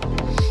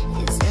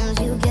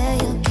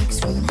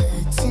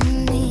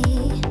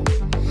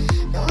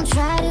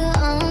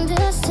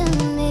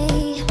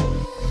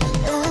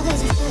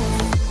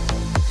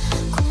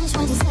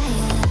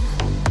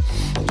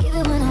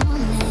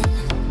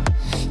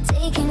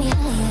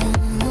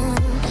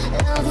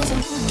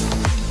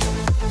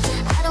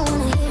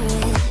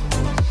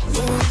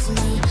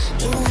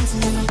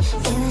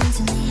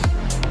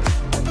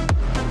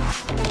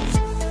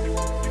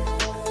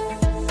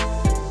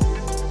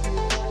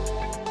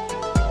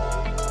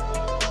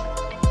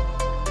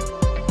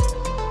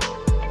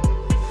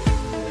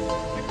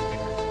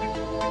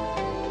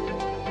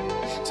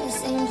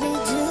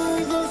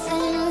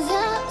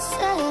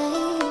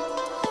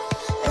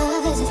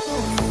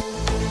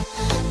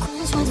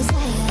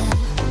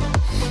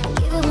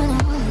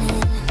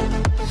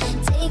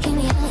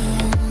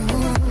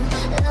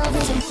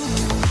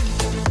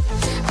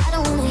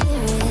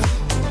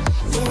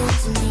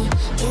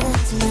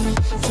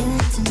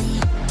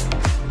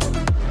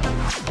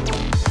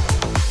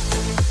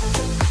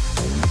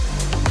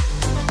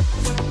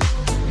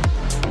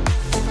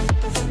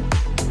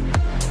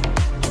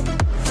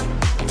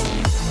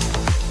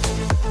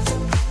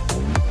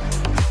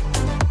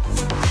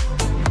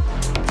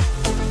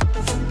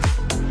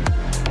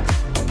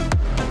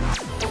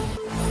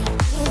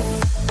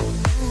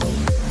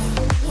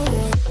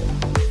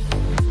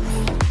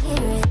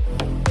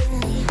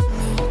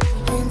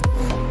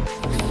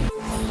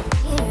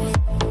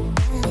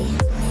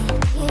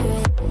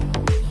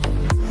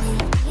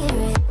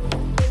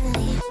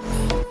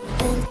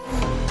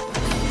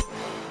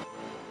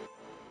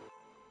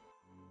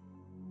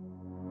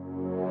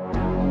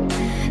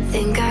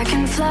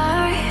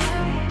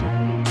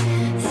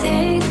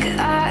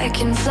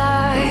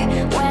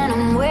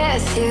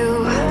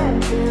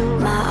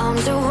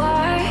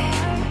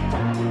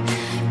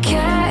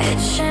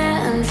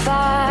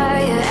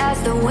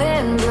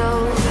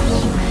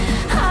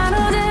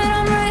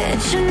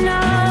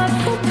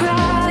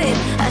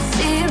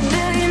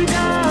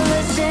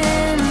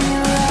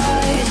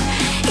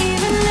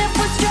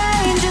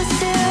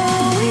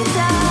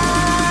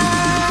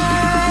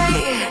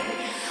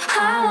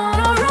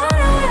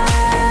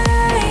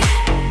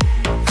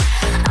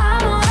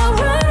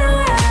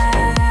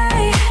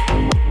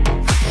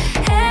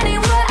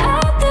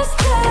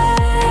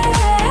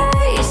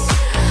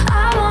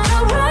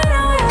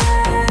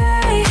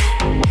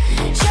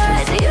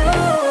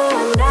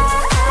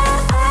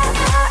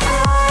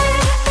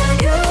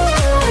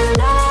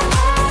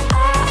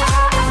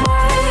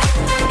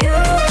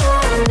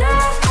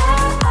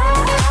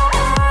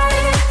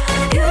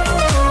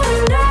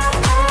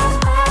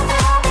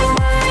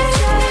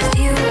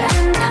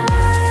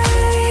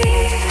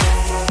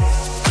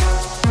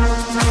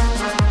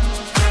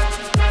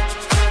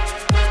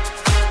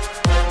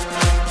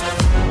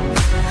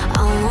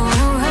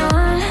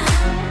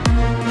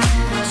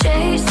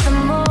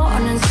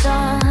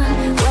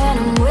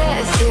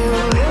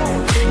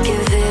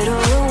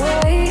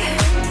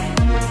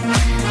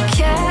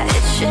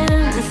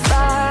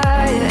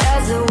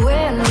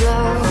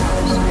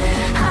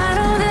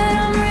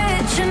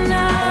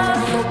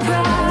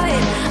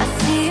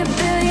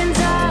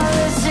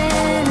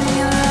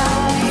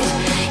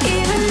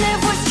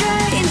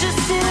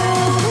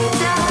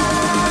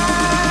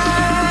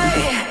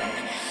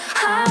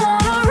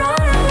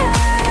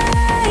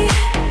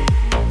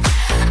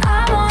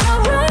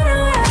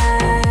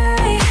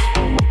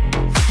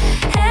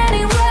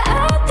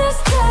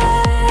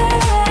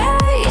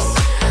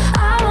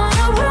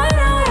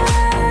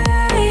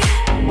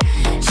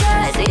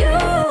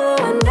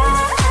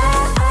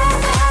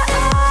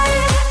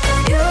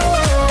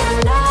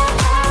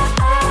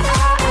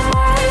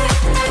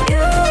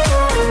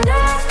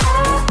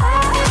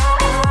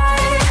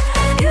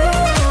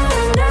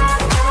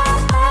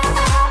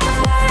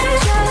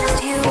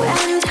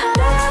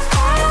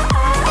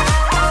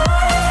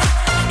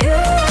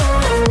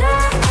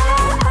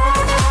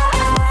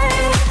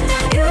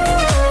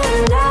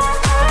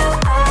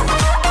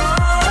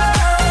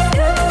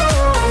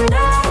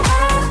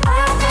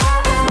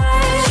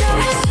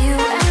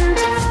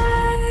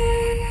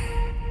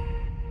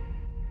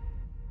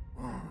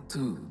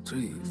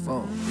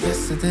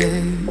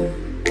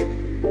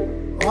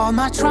 All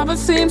my troubles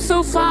seem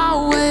so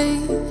far away.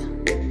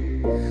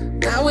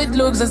 Now it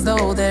looks as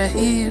though they're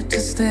here to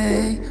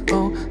stay.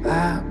 Oh,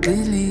 I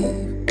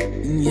believe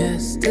in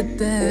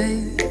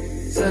yesterday.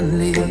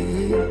 Suddenly,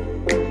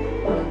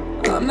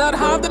 I'm not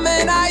half the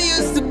man I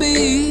used to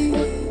be.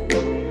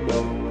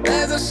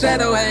 There's a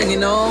shadow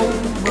hanging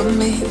over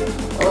me.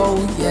 Oh,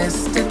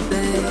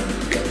 yesterday,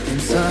 and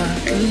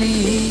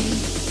suddenly.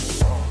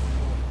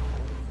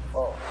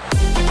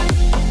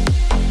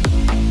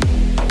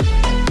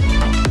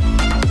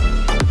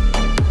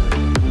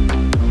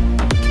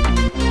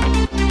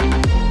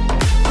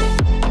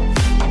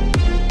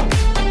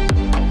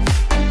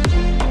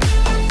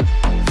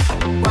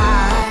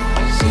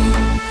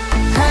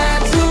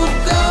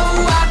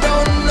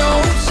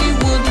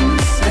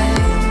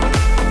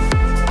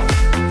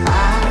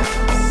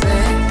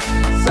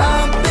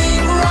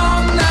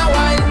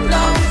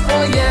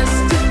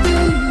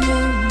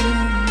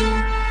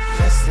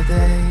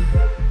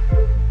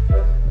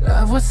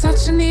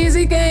 Such an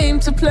easy game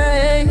to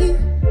play.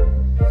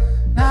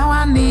 Now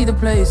I need a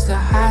place to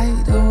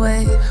hide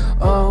away.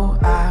 Oh,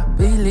 I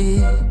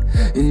believe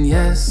in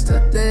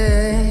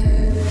yesterday.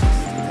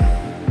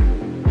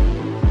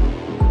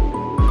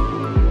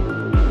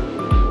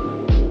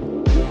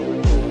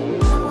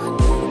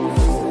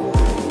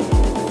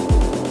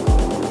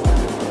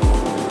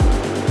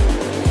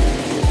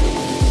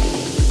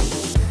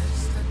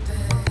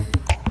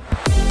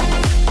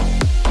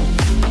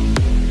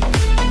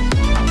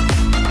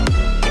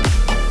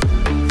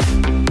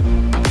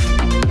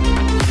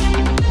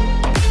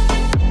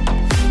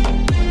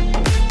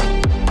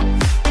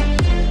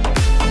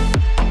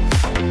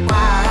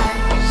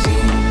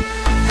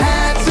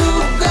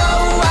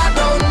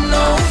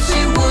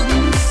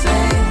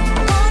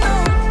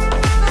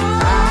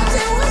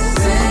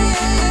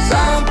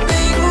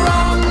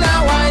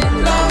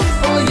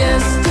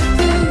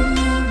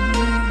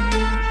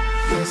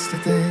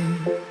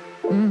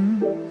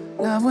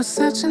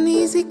 Such an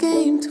easy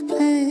game to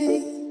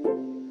play.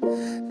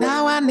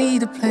 Now I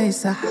need a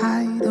place to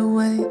hide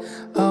away.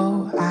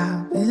 Oh,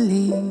 I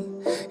believe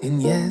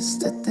in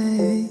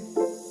yesterday.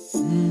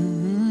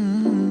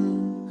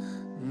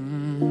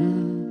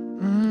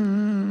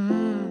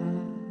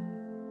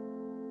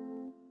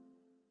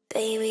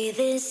 Baby,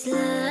 this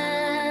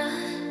love,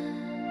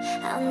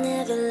 I'll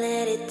never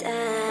let it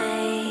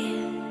die.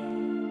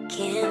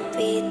 Can't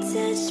be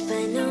touched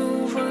by no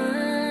one.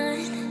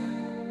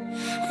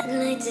 I'd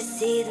like to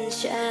see them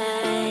try.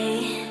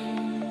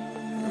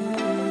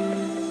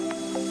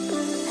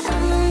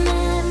 I'm a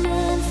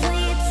madman for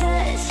your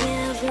touch,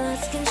 yeah, I've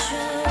lost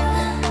control.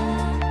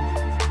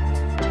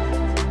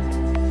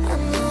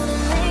 I'm gonna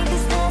make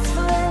this last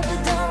forever,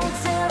 don't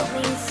tell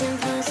me it's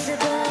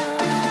impossible.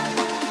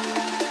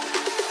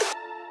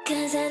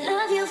 'Cause I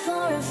love you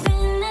for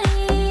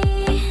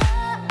infinity.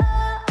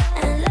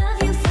 I love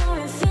you for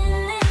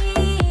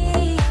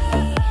infinity.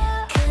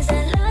 'Cause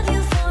I love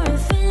you for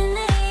infinity.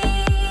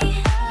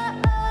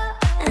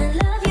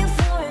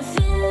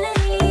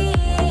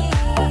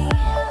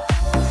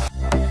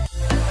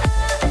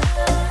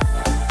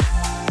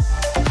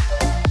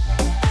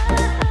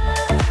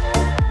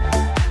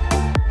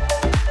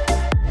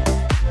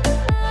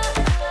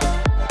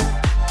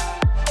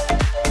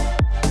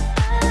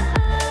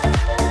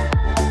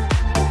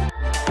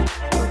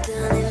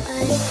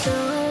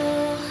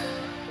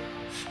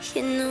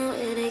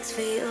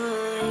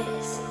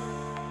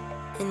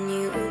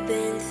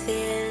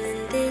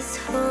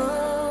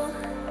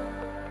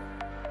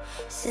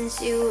 Since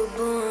you were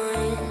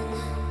born,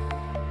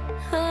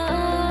 oh,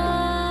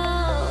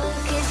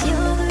 'cause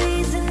you're the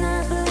reason I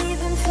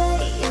believe in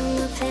fate in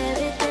the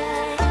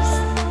paradise.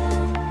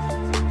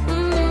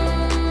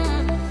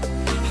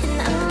 And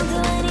I'll do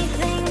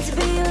anything to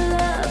be your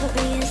love or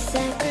be a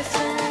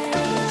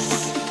sacrifice.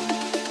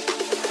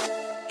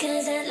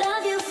 'Cause I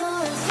love you for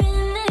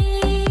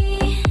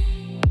infinity.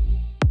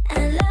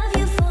 I love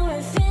you for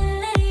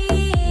infinity.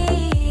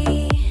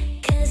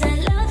 'Cause I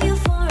love you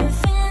for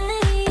infinity.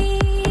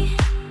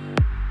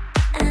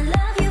 I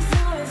love you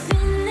for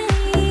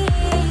infinity.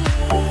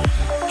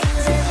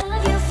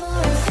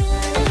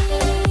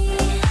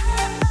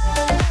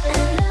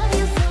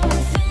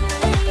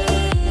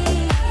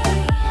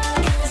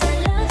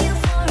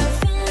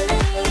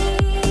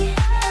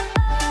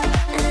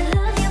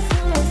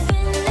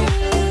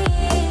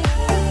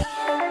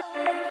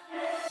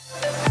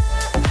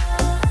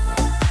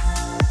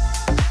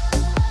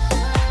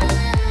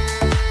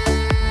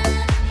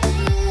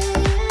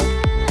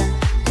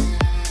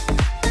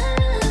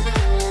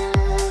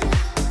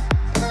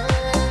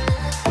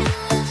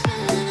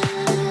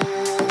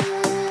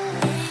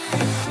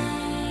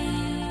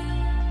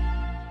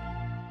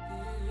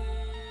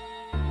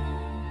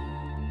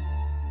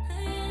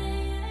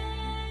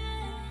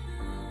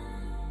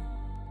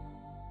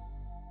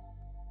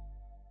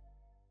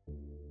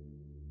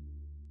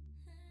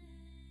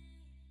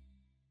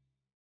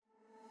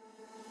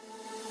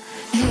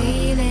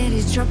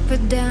 ladies, drop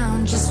it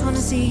down. Just wanna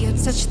see you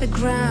touch the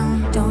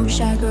ground. Don't be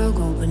shy, girl,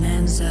 go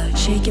bonanza.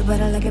 Shake your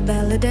body like a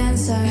belly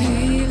dancer.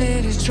 Hey,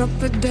 ladies, drop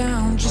it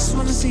down. Just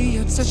wanna see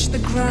you touch the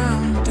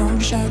ground. Don't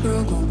be shy,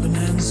 girl, go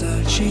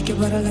bonanza. Shake your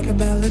body like a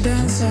belly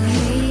dancer.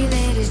 Hey,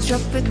 ladies,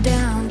 drop it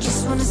down.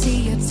 Just wanna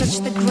see you touch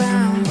the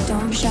ground.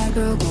 Don't be shy,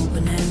 girl, go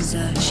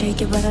bonanza.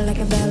 Shake your body like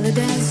a belly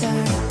dancer.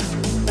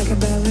 Like a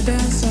belly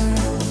dancer.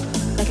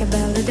 Like a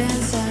belly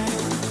dancer.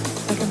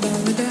 Like a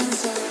belly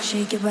dancer.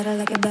 Shake your body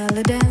like a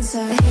belly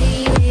dancer.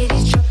 Hey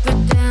ladies, drop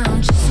it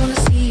down. Just wanna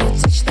see you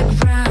touch the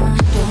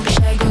ground. Don't be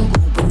shy, go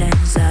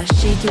bonanza.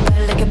 Shake your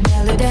body like a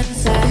belly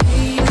dancer.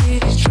 Hey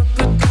ladies, drop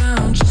it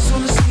down. Just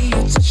wanna see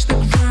you touch the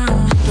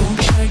ground. Don't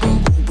be shy, go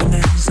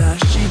bonanza.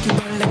 Shake your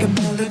body like a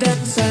belly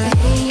dancer.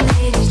 Hey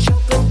ladies,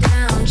 drop it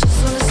down. Just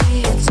wanna see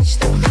you touch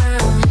the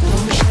ground.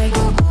 Don't be shy,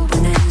 go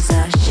bonanza.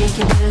 Shake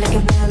your body like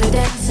a belly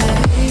dancer.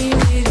 Hey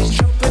ladies,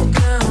 drop it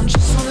down.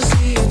 Just wanna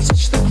see you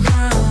touch the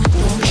ground.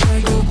 Don't be shy,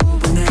 go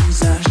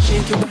bonanza.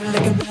 Shake your body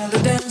like a belly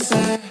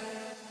dancer.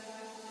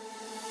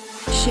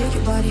 Shake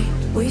your body,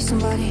 with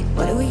somebody.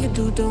 Whatever you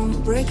do,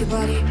 don't break your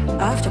body.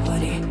 After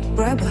party,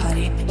 grab a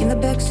hottie in the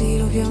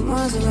backseat of your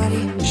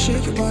Maserati.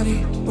 Shake your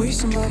body, with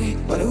somebody.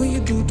 Whatever you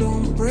do,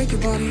 don't break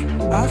your body.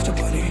 After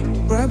party,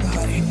 grab a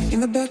hottie in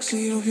the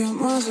backseat of your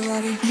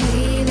Maserati.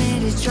 Hey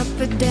ladies, drop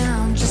it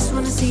down. Just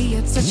wanna see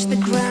you touch the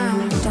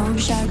ground. Don't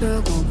be shy,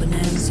 girl, go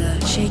bonanza.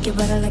 Shake your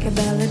body like a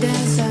belly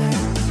dancer.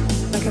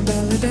 Like a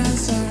belly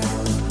dancer.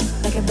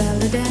 Like a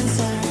belly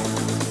dancer.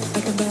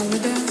 Like a belly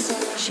dancer.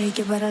 Shake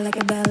your body like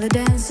a belly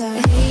dancer.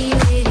 Hey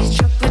ladies,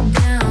 drop it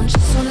down.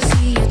 Just wanna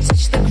see you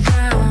touch the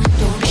ground.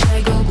 Don't be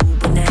shy, go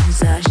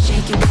bonanza.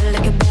 Shake your body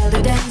like a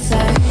belly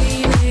dancer.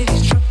 Hey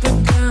ladies, drop it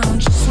down.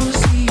 Just wanna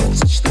see you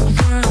touch the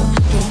ground.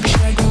 Don't be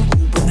shy, go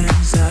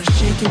bonanza.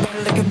 Shake your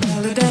body like a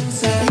belly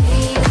dancer.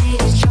 Hey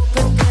ladies, drop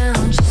it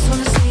down. Just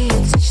wanna see you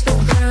touch the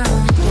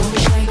ground. Don't be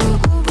shy, go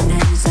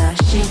bonanza.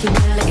 Shake your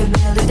body like a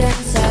belly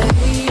dancer.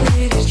 Hey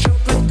ladies,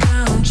 drop it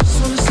down. Just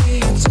wanna see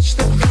you touch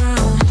the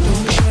ground.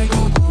 Don't be shy,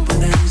 go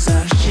bonanza.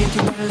 Shake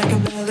your body like a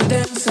belly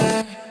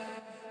dancer.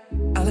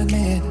 I'll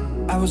admit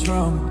I was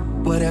wrong.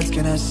 What else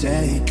can I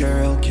say,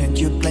 girl? Can't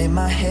you blame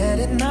my head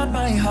and not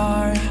my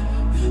heart?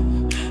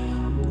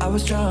 I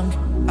was drunk,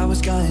 I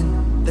was gone.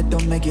 That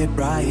don't make it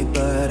right,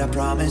 but I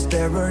promise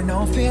there were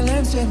no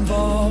feelings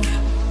involved.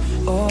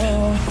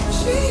 Oh,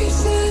 she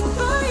said,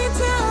 "Boy, you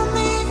tell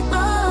me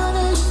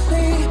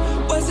honestly,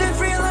 was it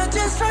real or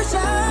just for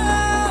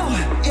show?"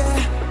 Yeah.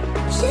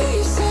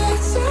 She said,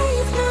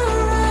 "Save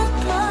your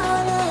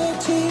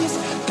apologies,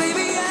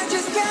 baby. I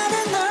just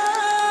gotta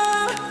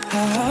know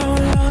how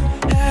long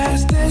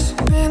has this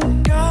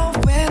been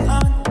going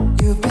on?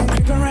 You've been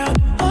creeping around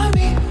on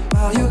me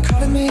while you're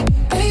calling me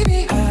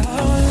baby.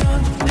 How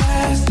long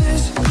has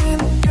this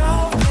been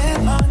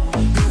going on?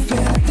 You've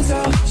been acting so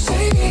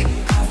shady.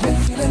 I've been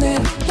feeling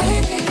it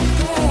lately,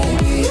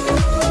 baby.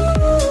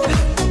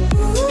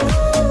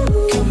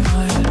 Come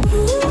on,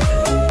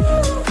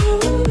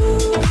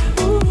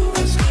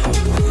 let's go.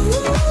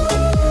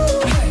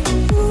 Hey,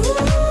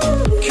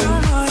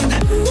 come on.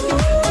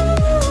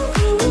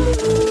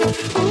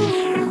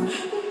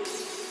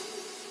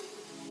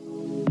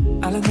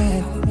 I'll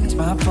admit it's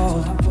my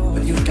fault,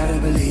 but you gotta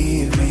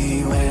believe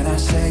me when I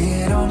say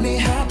it only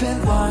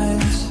happened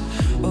once.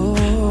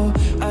 Oh,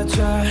 I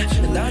try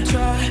and I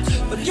try,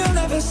 but you'll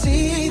never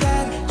see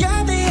that.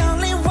 You're the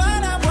only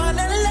one I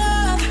wanna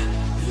love.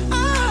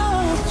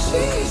 Oh,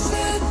 she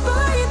said,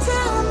 "Boy, you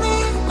tell me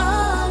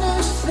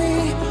honestly,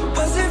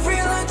 was it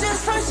real or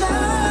just for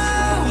show?"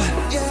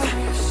 Yeah.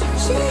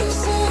 She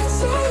said,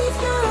 "Save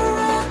your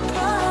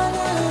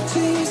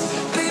apologies,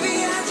 baby.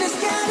 I just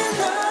gotta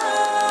know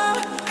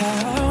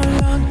how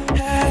long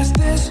has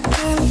this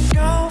been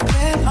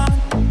going on?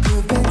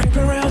 You've been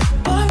creeping around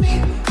on me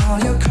while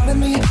you're calling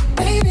me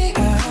baby.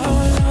 How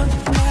long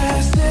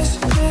has this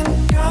been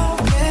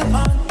going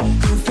on?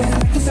 You've been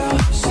acting so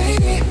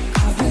shady.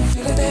 I've been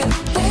feeling it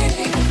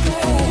lately,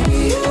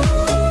 baby.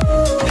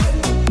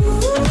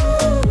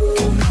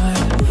 Come on.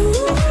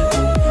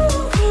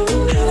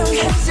 How long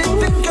has it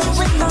been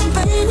going on,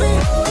 baby?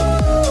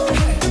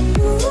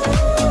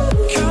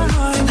 Come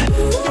on.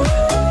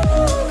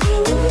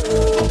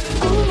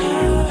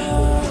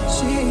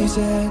 She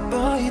said,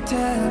 "Boy, you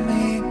tell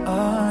me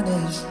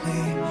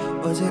honestly,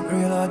 was it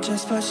real or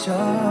just for show?"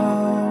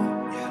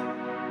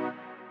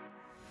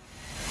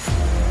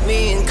 Me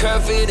and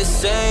Kverz feel the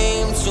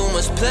same. Too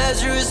much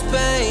pleasure is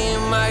pain.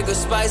 My girl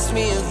spice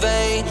me in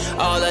vain.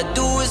 All I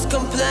do is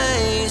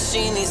complain.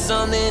 She needs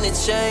something to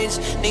change.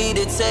 Need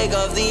to take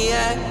off the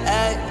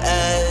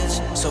edge.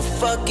 So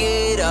fuck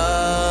it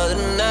all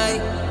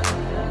tonight.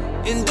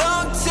 And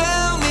don't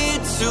tell me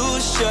to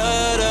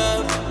shut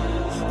up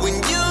when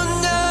you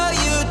know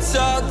you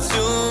talk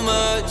too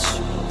much,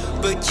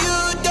 but you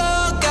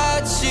don't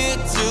got shit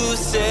to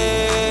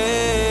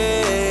say.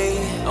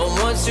 I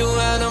want you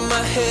out of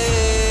my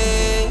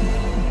head.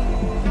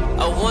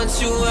 I want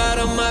you out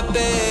of my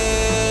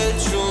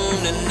bedroom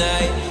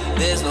tonight.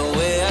 There's no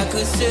way I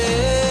could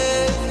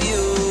save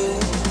you,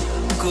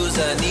 'cause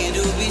I need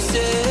to be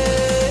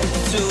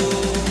saved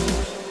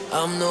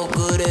I'm no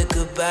good at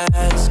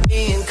goodbyes.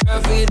 Me and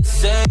Curvy the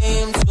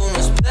same. Too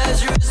much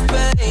pleasure is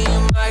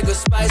pain. My girl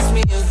spice me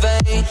in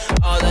vain.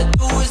 All I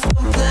do is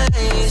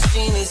complain.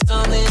 She needs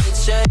something to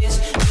change.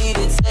 Need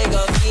to take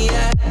off the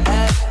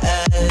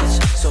edge.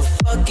 So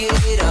fuck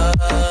it up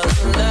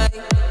tonight.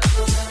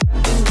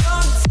 And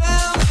don't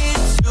tell me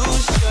to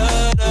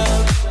shut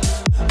up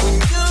when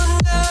you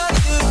know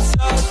you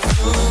talk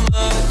too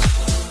much,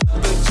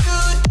 but you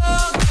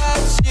don't got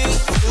shit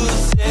to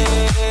say.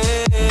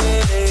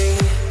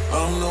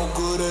 I'm no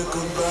good at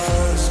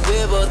goodbyes.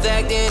 We're both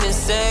acting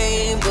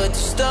insane, but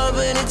you're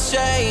stubborn to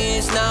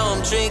change. Now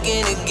I'm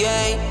drinking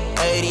again.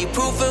 80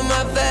 proof in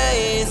my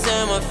veins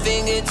and my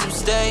fingertips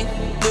stay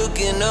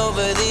looking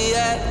over the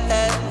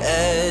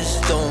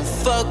edge. Don't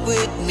fuck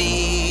with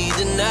me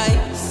tonight.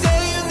 Say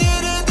you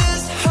needed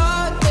this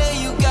hard, then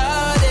you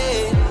got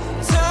it.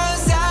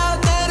 Turns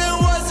out that it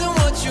wasn't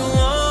what you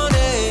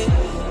wanted,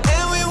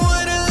 and we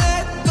wouldn't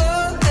let go,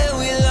 and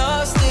we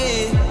lost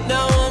it.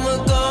 Now I'm a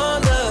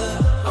goner.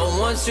 I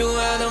want you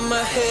out of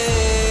my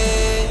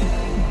head.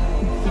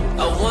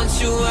 I want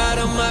you out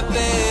of my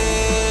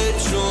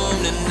bedroom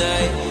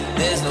tonight.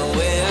 There's no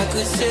way I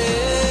could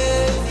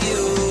save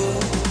you,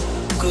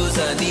 'cause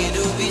I need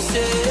to be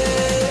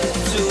saved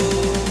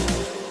too.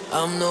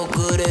 I'm no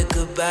good at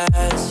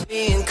goodbyes.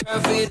 Me and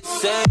Curvy the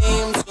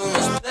same. Too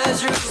much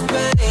pleasure is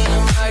pain.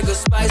 My girl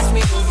spice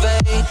me in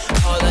vain.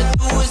 All I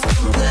do is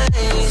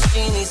complain.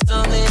 She needs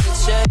something to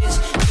change.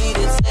 Need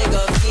to take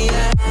off the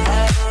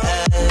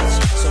edge.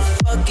 So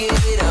fuck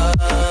it up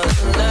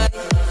tonight.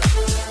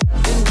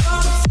 And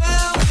don't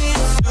tell me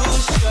to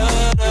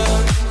shut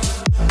up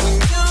when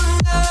you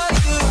know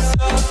you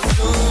talk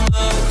too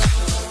much,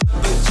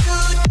 but you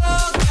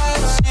don't got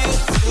shit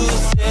to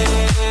say.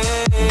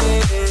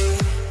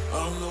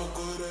 I'm no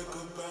good at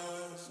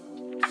goodbyes.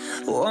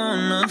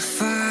 Wanna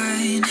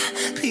find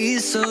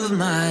peace of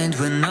mind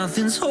when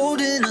nothing's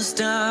holding us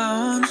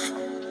down.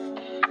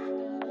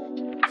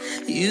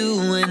 You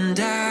and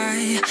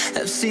I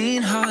have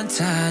seen hard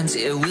times.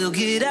 Yeah, we'll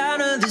get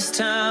out of this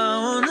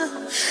town.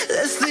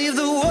 Let's leave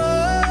the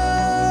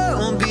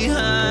world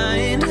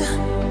behind.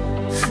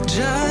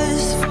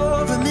 Just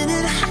for a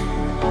minute,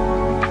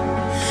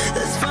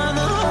 let's find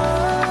the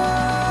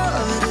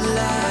heart of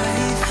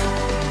life.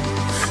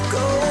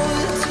 Go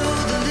to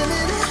the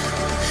limit.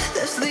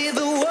 Let's leave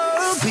the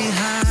world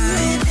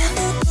behind.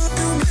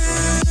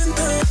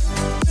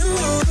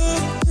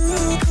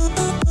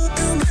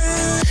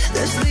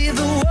 Let's leave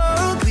the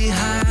world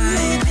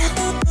behind.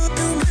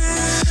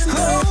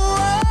 Oh,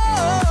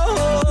 oh,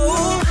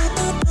 oh.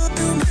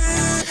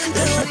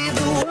 Let's leave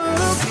the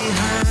world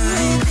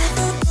behind.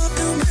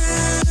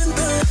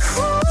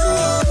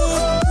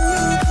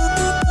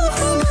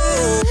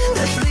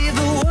 Let's leave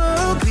the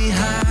world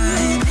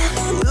behind.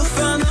 We'll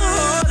find the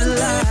heart of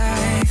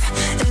life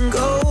and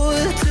go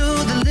to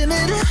the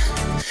limit.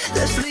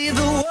 Let's leave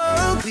the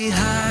world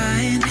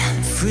behind.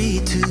 Free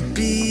to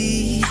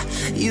be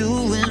you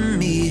and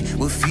me.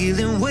 We're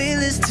feeling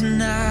weightless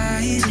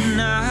tonight.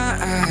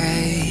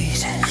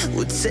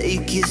 We'll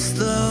take it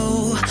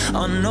slow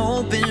on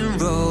open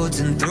roads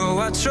and throw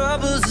our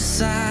troubles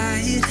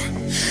aside.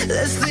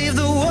 Let's leave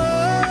the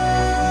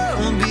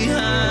world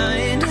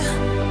behind.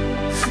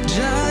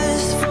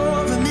 Just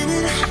for a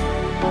minute,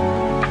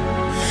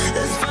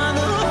 let's find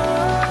the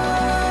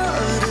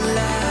heart of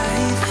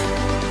life.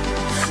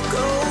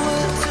 Go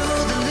to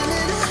the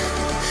limit.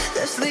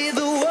 Let's leave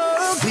the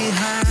world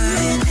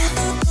behind.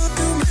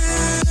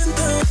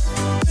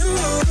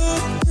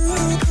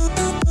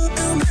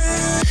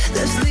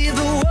 Let's leave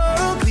the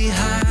world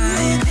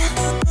behind.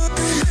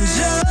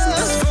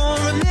 Just for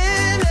a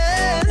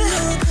minute.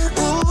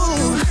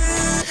 Ooh.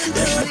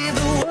 Let's leave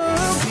the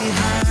world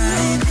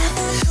behind.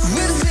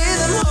 We'll see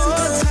them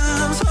hard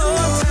times.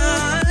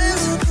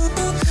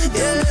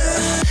 Yeah.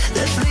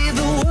 Let's leave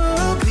the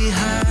world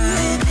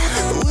behind.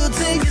 We'll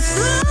take it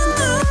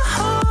slow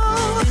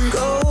and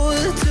go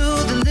to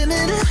the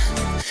limit.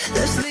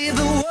 Let's leave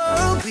the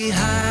world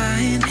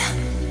behind.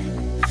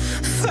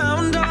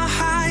 Found a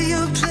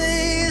higher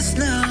place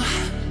now.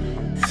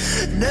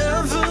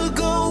 Never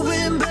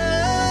going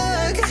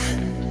back.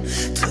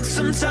 Took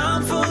some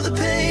time for the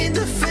pain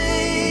to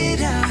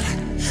fade out,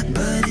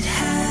 but it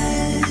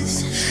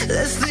has.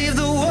 Let's leave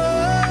the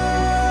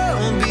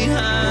world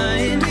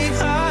behind.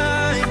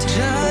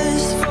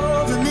 Just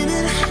for a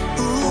minute.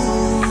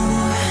 Ooh.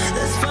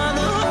 Let's find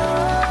the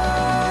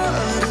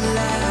heart of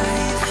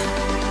life.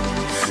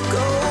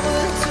 Go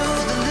to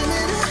the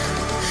limit.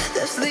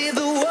 Let's leave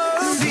the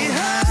world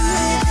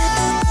behind.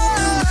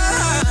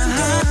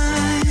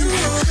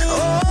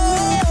 Oh,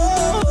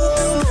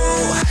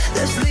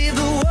 let's leave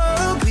the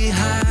world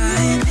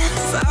behind.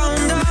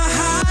 Found a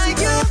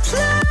higher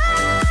place.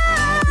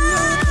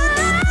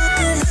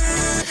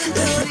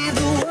 Let's leave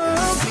the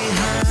world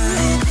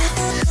behind.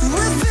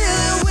 We're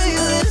feeling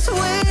weightless.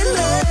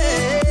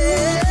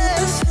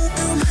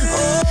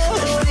 Oh,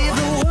 let's leave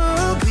the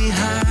world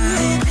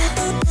behind.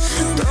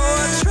 Throw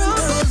our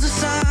troubles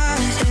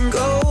aside and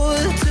go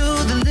to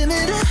the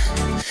limit.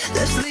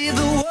 Let's leave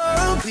the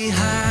world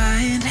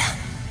behind.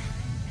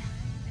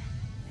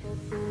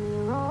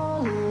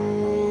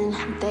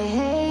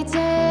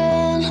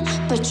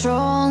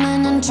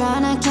 trolling and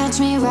tryna catch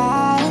me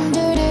riding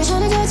dirty.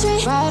 Tryna catch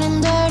me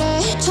riding dirty.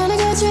 Tryna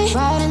catch me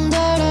riding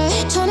dirty.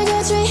 Tryna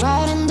catch me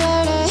riding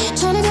dirty.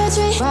 Tryna catch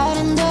me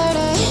riding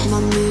dirty. My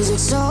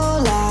music's so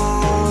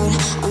loud,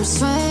 I'm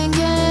swinging.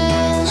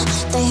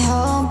 They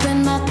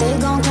hoping that they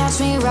gon' catch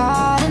me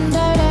riding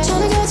dirty.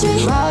 Tryna catch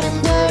me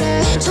riding dirty.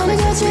 Tryna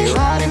catch me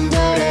riding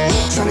dirty.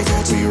 Tryna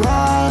catch me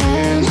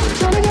riding.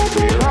 Tryna catch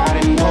me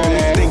riding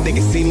dirty. Think they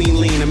can see me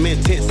lean, I'm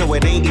intense, so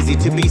it ain't easy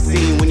to be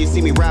seen. When you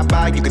see me ride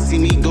by, you can see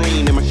me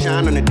gleam. And my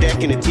shine on the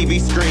deck and the TV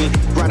screen.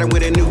 Riding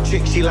with a new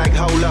chick, she like,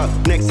 hold up.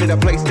 Next to the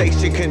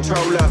PlayStation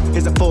controller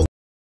is a full